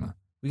Arizona.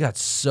 We got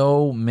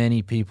so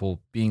many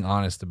people being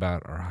honest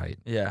about our height.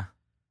 Yeah.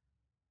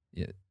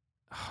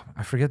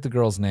 I forget the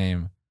girl's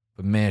name,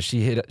 but man,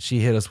 she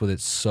hit us with it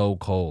so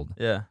cold.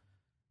 Yeah.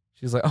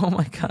 She's like, "Oh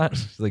my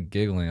gosh." She's like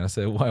giggling. I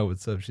said, "Why?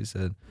 What's up?" She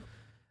said,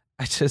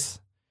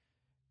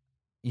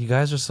 you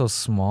guys are so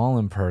small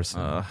in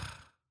person."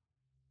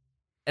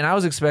 And I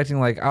was expecting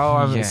like, "Oh,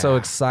 I'm so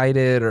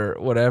excited" or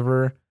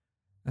whatever.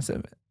 I said,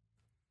 am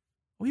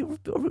I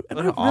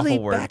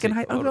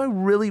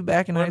really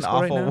back in high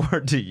school right now? Awful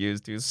word to use,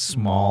 dude.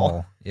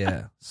 Small.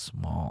 Yeah,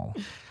 small.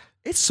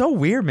 It's so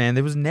weird, man.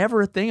 There was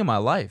never a thing in my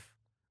life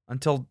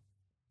until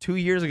 2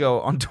 years ago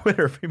on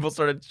Twitter. People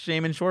started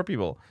shaming short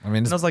people. I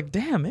mean, And I was like,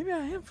 damn, maybe I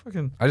am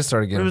fucking. I just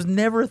started But getting. it was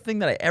never a thing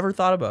that I ever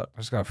thought about.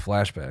 I just got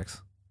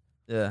flashbacks.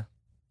 Yeah.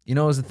 You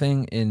know, it was a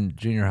thing in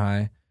junior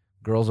high.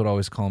 Girls would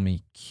always call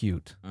me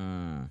cute,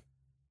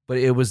 but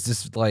it was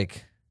just like,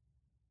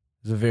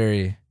 it was a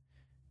very,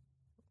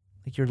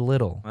 like you're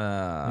little,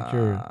 like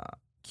you're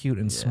cute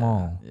and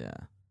small. Yeah.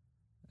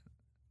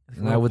 Like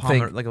And I would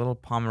think, like a little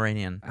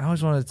Pomeranian. I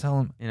always wanted to tell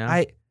him, You know?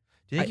 Do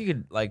you think you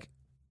could like?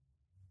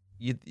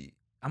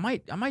 I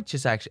might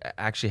just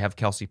actually have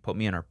Kelsey put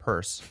me in her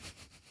purse.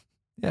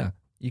 Yeah.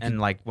 and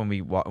like when we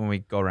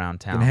go around You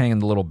town. can hang in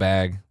the little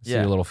bag, see Yeah.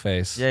 your little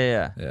face.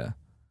 Yeah.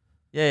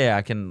 Yeah.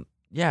 I can.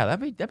 Yeah,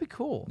 that'd be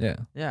cool. Yeah.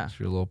 Yeah. It's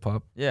your little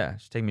pup. Yeah.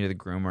 Just take me to the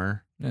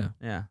groomer. Yeah.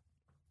 Yeah.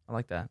 I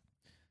like that.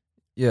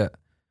 Yeah.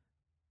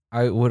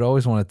 I would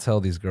always want to tell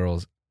these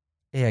girls,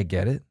 hey, I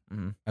get it.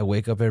 Mhm. I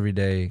wake up every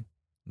day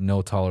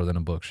no taller than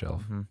a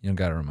bookshelf. Mhm. You don't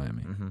got to remind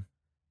me. Mm-hmm.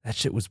 That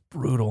shit was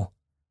brutal.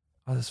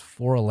 I was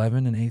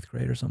 4'11" in 8th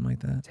grade or something like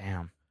that.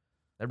 Damn.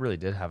 That really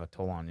did have a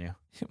toll on you.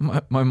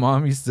 My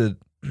mom used to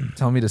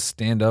tell me to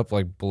stand up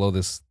like below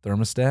this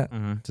thermostat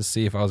Mm-hmm. to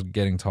see if I was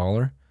getting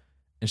taller.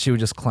 And she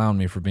would just clown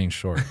me for being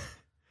short.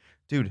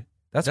 Dude,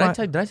 That's did why. I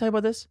tell you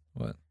about this?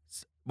 What?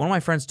 One of my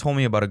friends told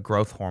me about a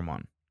growth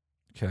hormone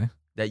Okay.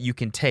 that you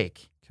can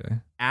take Okay.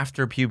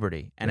 after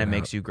puberty and it Yeah.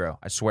 makes you grow.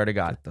 I swear to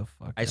God. Get the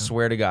fuck I out.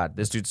 swear to God.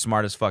 This dude's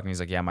smart as fuck. And he's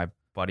like, yeah, my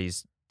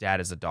buddy's dad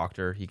is a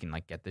doctor. He can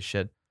like get this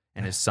shit.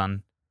 And his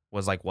son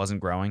wasn't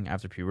growing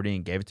after puberty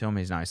and gave it to him.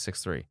 He's now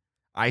 6'3".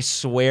 I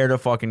swear to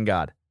fucking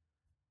God.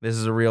 This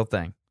is a real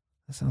thing.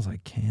 That sounds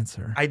like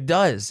cancer. It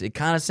does. It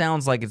kind of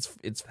sounds like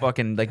it's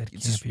fucking like that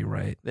it's can't just, be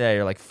right. yeah,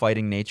 you're like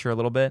fighting nature a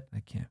little bit.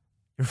 That can't.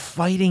 You're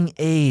fighting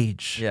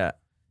age. Yeah.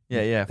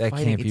 Yeah. That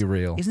Fighting. can't be It's-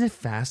 real. Isn't it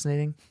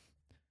fascinating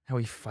how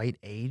we fight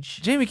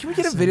age? Jamie, can we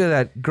get a video of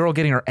that girl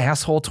getting her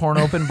asshole torn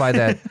open by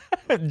that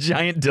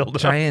Giant dildo.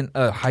 giant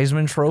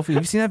Heisman trophy?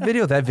 Have you seen that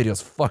video? That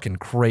video's fucking He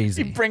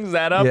crazy. brings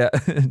that up Yeah.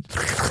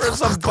 for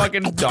some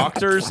fucking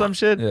doctor or some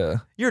shit. Yeah.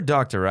 You're a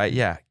doctor, right?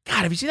 Yeah.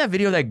 God, have you seen that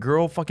video of that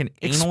girl fucking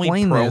anally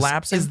Explain this.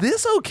 prolapsing? Is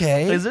this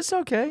okay? Is this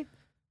okay?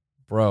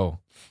 Bro.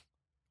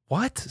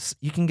 What?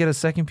 You can get a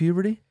second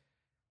puberty?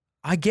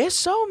 I guess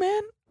so,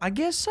 man. I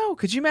guess so.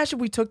 Could you imagine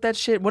if we took that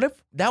shit? What if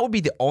that would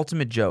be the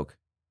ultimate joke?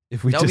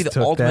 If we That would be just the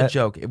took ultimate that,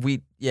 joke. If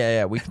we,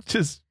 we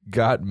just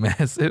got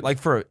massive. like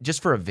for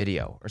a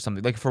video or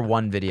something, like for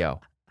one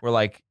video, where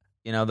like,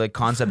 you know, the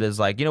concept is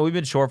like, you know, we've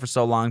been short for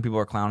so long, people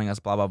are clowning us,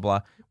 blah blah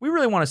blah. We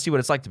really want to see what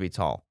it's like to be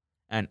tall,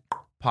 and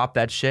pop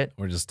that shit.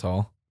 We're just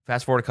tall.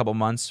 Fast forward a couple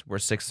months, we're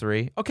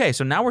 6'3". Okay,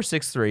 so now we're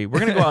 6'3". We're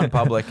gonna go out in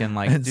public and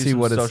like And do see some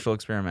what it's- social It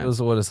experiment.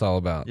 was what it's all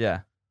about.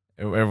 Yeah.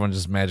 Everyone's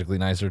just magically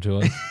nicer to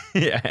us.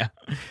 Yeah.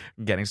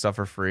 Getting stuff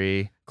for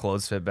free,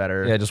 clothes fit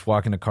better. Yeah, just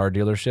walking to car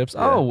dealerships.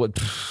 Yeah. Oh, what?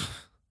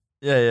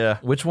 Yeah.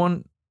 Which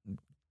one?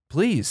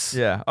 Please.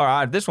 Yeah. All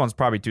right. This one's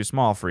probably too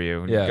small for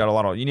you. Yeah.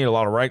 You need a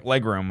lot of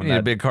leg room. I When need a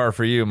that, big car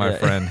for you, my Yeah.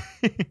 friend.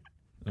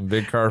 A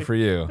big car for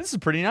you. This is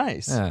pretty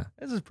nice. Yeah.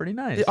 This is pretty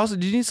nice. Also,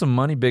 do you need some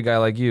money? Big guy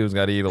like you has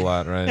got to eat a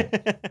lot, right?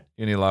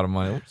 You need a lot of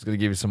money. We're just gonna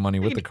give you some money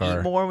with you the can car.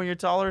 eat more when you're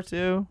taller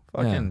too.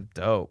 Fucking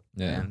dope.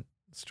 Yeah. Man.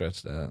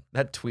 Stretch that.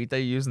 That tweet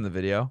they used in the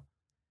video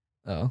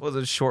Oh, was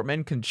it short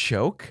men can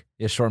choke?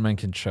 yeah. Short men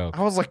can choke.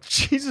 I was like,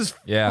 Jesus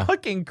Yeah.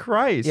 fucking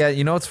Christ. Yeah.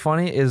 You know what's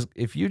funny is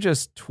if you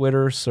just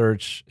Twitter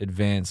search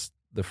advanced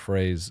the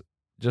phrase,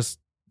 just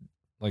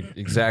like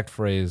exact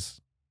phrase,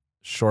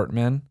 short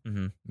men,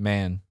 Mm-hmm.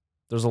 man.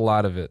 There's a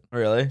lot of it.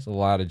 Really? There's a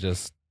lot of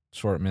just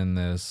short men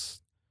this,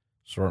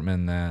 short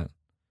men that.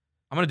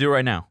 I'm gonna do it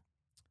right now.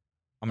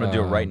 I'm gonna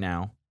do it right Um,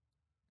 now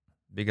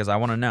because I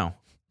want to know.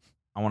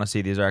 I want to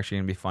see these are actually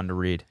gonna be fun to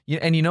read.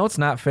 And you know it's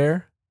not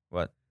fair?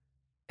 What?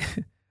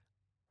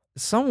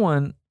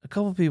 A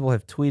couple people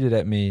have tweeted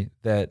at me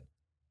that,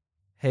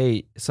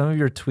 hey, some of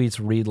your tweets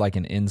read like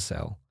an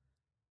incel.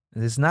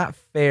 It's not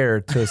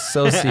fair to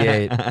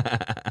associate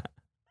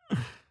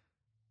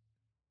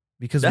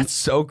because That's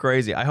so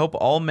crazy. I hope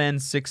all men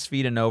 6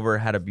 feet and over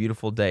had a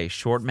beautiful day.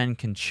 Short men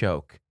can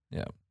choke.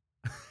 Yeah.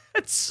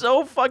 It's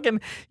so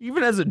fucking,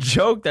 even as a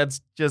joke, that's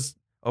just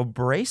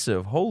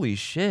abrasive. Holy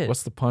shit.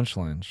 what's the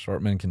punchline?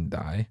 Short men can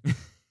die.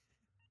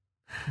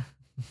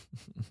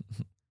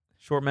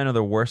 Short men are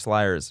the worst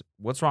liars.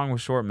 What's wrong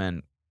with short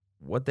men?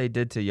 What they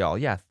did to y'all.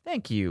 Yeah,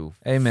 thank you.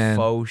 Hey, man.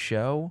 Faux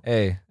show.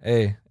 Hey,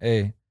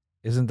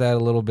 isn't that a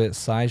little bit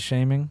size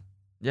shaming?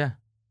 Yeah.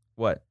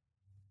 What?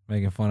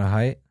 Making fun of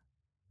height?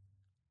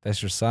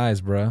 That's your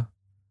size, bruh.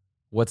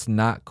 What's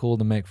not cool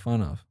to make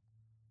fun of?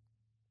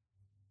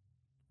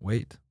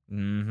 Weight.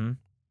 Mm-hmm.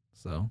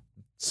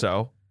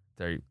 So,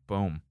 There you,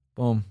 boom.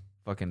 boom.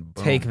 Fucking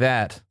boom. Take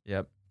that.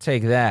 Yep.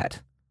 Take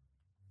that.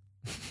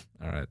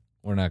 All right.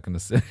 We're not going to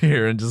sit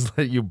here and just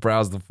let you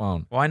browse the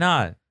phone. Why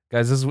not?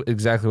 Guys, this is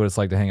exactly what it's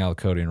like to hang out with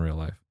Cody in real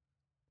life.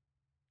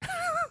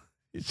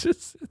 He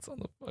just sits on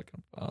the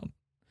fucking phone.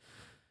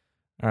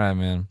 All right,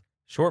 man.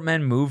 Short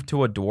men move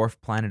to a dwarf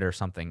planet or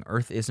something.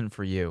 Earth isn't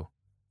for you.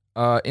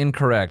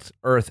 Incorrect.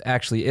 Earth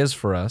actually is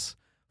for us.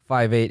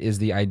 5'8" is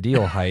the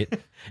ideal height.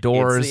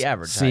 Doors, the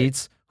average height.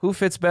 seats. Who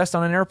fits best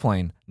on an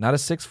airplane? Not a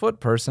 6-foot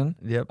person,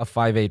 Yep. a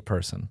 5'8"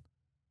 person.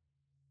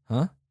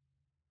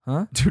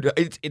 Huh? Dude,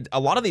 a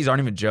lot of these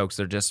aren't even jokes.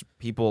 They're just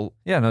people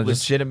Yeah, no,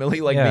 just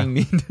legitimately like yeah. being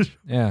mean to.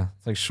 yeah.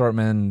 It's like short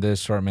men this,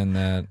 short men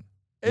that.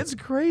 It's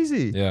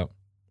crazy. Yeah.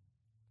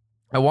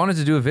 I wanted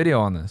to do a video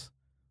on this,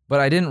 but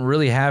I didn't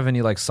really have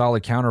any like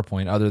solid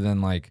counterpoint other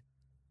than like,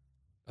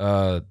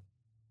 yeah,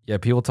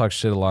 people talk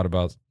shit a lot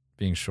about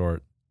being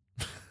short.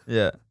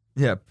 Yeah.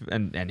 Yeah,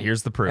 and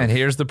here's the proof. And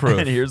here's the proof.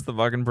 And here's the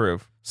fucking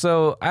proof.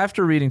 So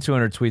after reading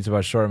 200 tweets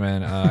about short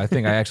men, I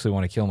think I actually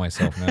want to kill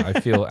myself now. I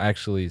feel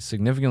actually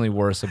significantly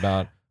worse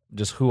about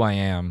just who I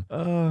am.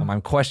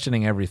 I'm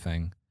questioning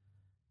everything.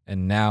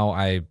 And now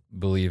I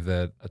believe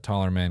that a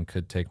taller man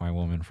could take my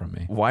woman from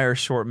me. Why are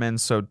short men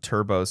so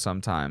turbo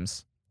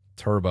sometimes?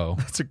 Turbo.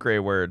 That's a great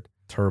word.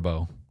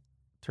 Turbo.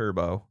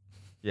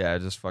 Yeah, I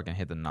just fucking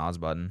hit the NOS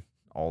button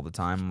all the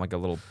time. I'm like a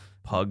little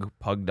pug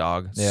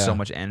dog. Yeah. So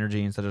much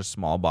energy in such a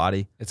small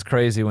body. It's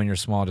crazy when you're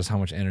small just how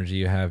much energy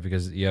you have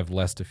because you have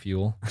less to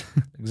fuel.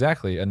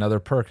 Exactly. Another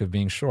perk of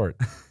being short.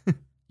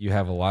 You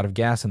have a lot of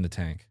gas in the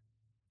tank.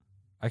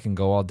 I can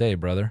go all day,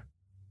 brother.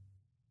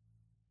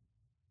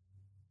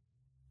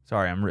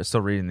 Sorry, I'm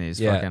still reading these.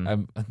 Yeah,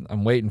 Fucking...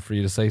 I'm waiting for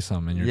you to say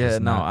something. And you're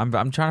just not.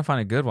 I'm trying to find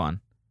a good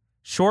one.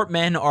 Short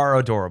men are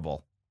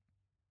adorable.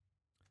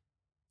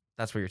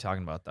 That's what you're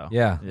talking about, though.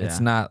 Yeah, it's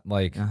not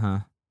like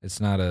it's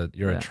not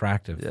you're Yeah.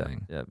 attractive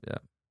thing.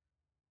 Yep.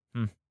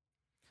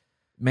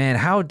 Man,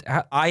 how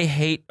I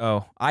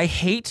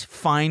hate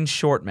fine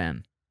short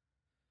men.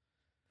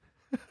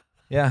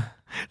 yeah.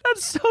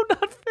 That's so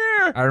not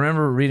fair. I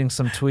remember reading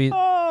some tweet,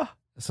 Ah.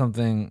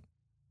 something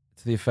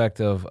to the effect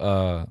of,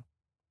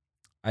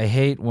 I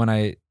hate when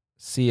I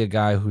see a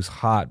guy who's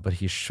hot but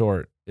he's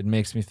short. It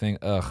makes me think,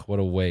 ugh, what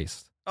a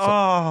waste.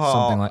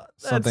 Something like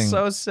something that's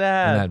so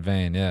sad. in that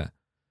vein. Yeah.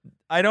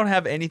 I don't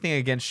have anything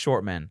against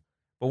short men,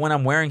 but when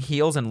I'm wearing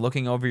heels and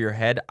looking over your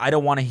head, I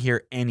don't want to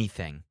hear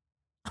anything.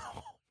 Oh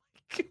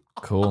my God.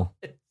 Cool.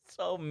 It's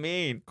so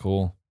mean.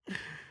 Cool.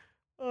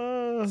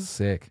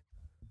 Sick.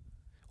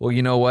 Well,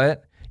 you know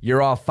what?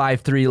 You're all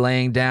 5'3"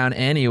 laying down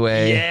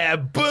anyway. Yeah,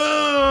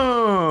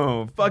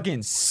 boom!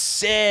 Fucking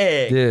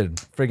sick. Dude,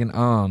 friggin'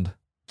 owned.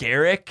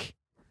 Garrick,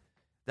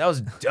 that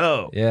was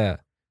dope. Yeah.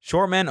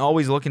 Short men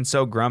always looking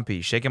so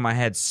grumpy, shaking my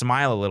head,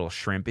 smile a little,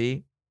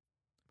 shrimpy.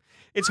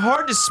 It's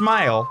hard to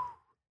smile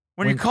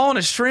when you're calling a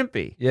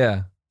shrimpy.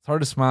 Yeah. It's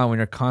hard to smile when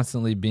you're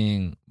constantly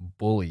being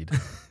bullied.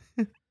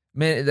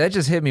 Man, that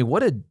just hit me.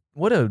 What a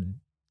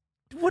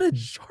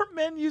Short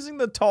men using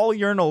the tall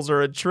urinals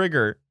are a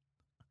trigger.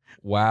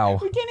 wow.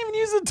 We can't even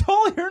use the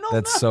tall urinals.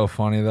 That's now. so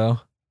funny though.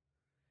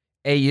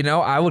 Hey, you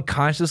know, I would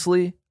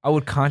consciously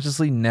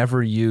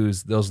never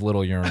use those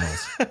little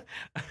urinals.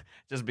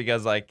 Just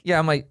because, like, Yeah,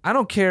 I'm like, I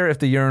don't care if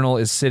the urinal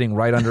is sitting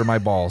right under my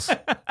balls.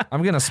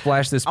 I'm gonna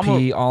splash this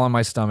pee all on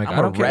my stomach.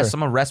 I don't care. I'm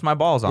gonna rest my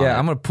balls on it. Yeah,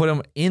 I'm gonna put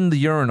them in the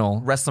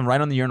urinal. Rest them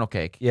right on the urinal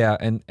cake. Yeah,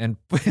 and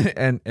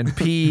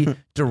pee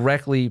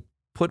directly.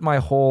 Put my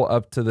hole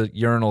up to the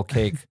urinal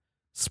cake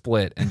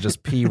split and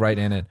just pee right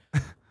in it.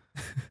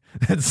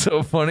 That's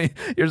so funny.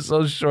 You're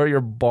so short.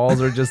 Your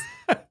balls are just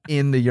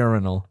in the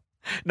urinal.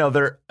 No,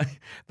 they're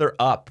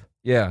up.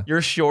 Yeah,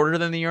 You're shorter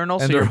than the urinal,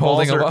 and so they're your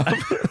balls holding are them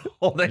up,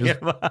 holding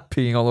Just him up.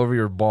 peeing all over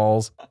your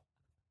balls.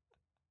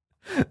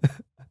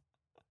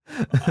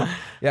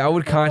 Yeah, I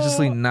would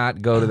consciously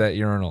not go to that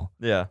urinal.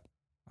 Yeah.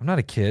 I'm not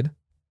a kid.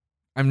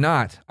 I'm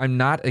not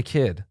a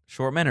kid.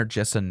 Short men are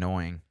just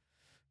annoying.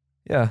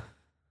 Yeah.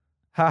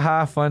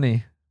 Haha,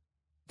 funny.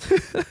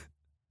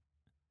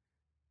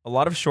 A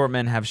lot of short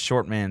men have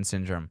short man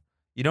syndrome.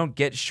 You don't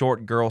get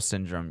short girl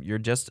syndrome. You're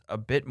just a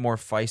bit more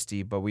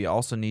feisty, but we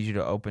also need you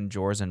to open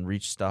drawers and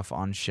reach stuff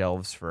on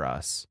shelves for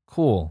us.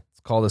 Cool.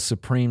 It's called a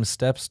supreme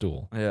step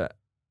stool. Yeah.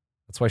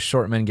 That's why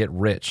short men get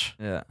rich.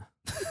 Yeah.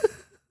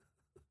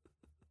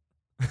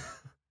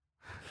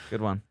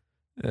 Good one.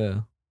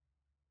 Yeah.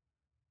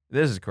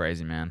 This is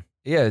crazy, man.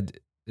 Yeah,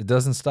 it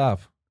doesn't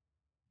stop.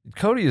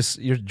 Cody,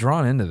 you're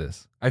drawn into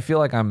this. I feel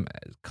like I'm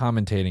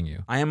commentating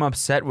you. I am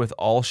upset with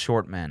all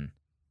short men.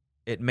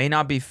 It may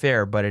not be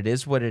fair, but it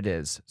is what it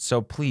is. So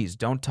please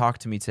don't talk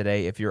to me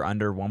today if you're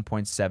under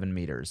 1.7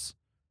 meters.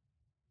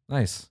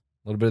 Nice.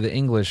 A little bit of the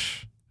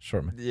English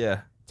short man.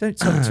 Yeah. Don't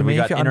talk to me we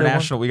if got you're under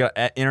international. We got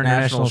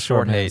international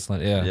short man hate.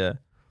 slant, yeah. Yeah.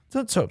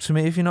 Don't talk to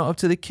me if you're not up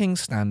to the king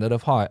standard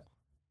of height.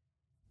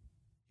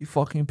 You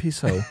fucking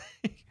pisso.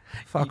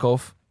 Fuck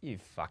off. You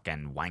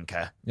fucking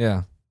wanker.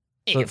 Yeah.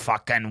 You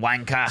fucking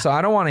wanker. So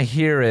I don't want to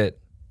hear it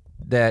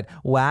that,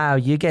 wow,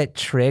 you get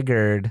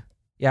triggered.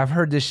 Yeah, I've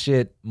heard this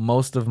shit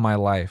most of my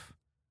life.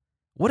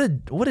 What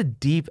a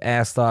deep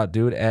ass thought,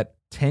 dude. At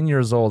 10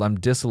 years old, I'm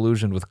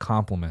disillusioned with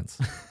compliments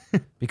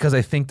because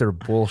I think they're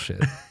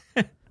bullshit.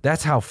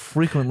 That's how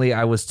frequently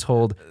I was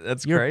told,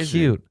 That's you're crazy.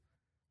 cute.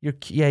 You're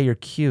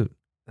cute.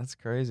 That's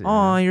crazy.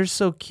 Oh, man. you're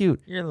so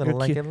cute. You're a little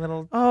like cute. a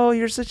little. Oh,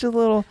 you're such a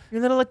little.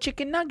 You're a little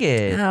chicken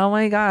nugget. Oh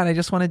my God, I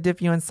just want to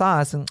dip you in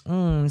sauce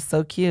and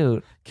so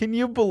cute. Can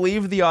you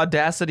believe the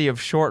audacity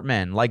of short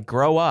men? Like,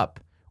 grow up.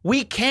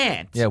 We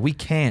can't. Yeah, we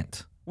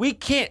can't. We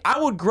can't.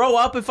 I would grow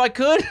up if I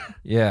could.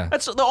 Yeah.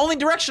 That's the only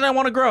direction I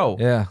want to grow.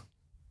 Yeah.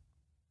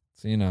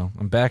 So, you know,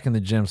 I'm back in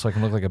the gym so I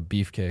can look like a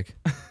beefcake.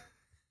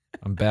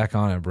 I'm back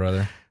on it,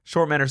 brother.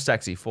 Short men are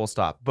sexy, full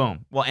stop.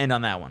 Boom. We'll end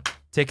on that one.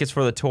 Tickets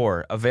for the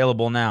tour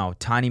available now.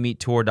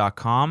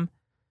 tinymeattour.com.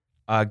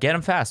 Get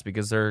them fast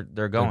because they're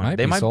going.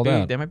 They might be sold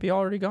out. They might be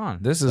already gone.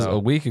 This is a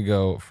week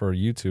ago for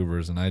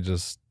YouTubers, and I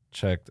just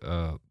checked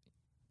my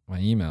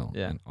email.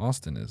 Yeah. And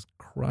Austin is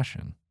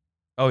crushing.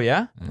 Oh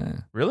yeah, Yeah,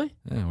 really?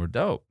 yeah, we're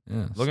Dope.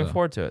 yeah. Looking so.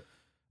 forward to it.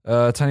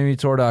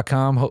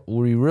 TinyMeTour.com.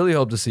 We really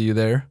hope to see you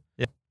there.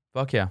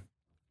 Fuck yeah.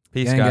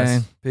 Peace, Gang, guys.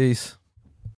 gang. Peace.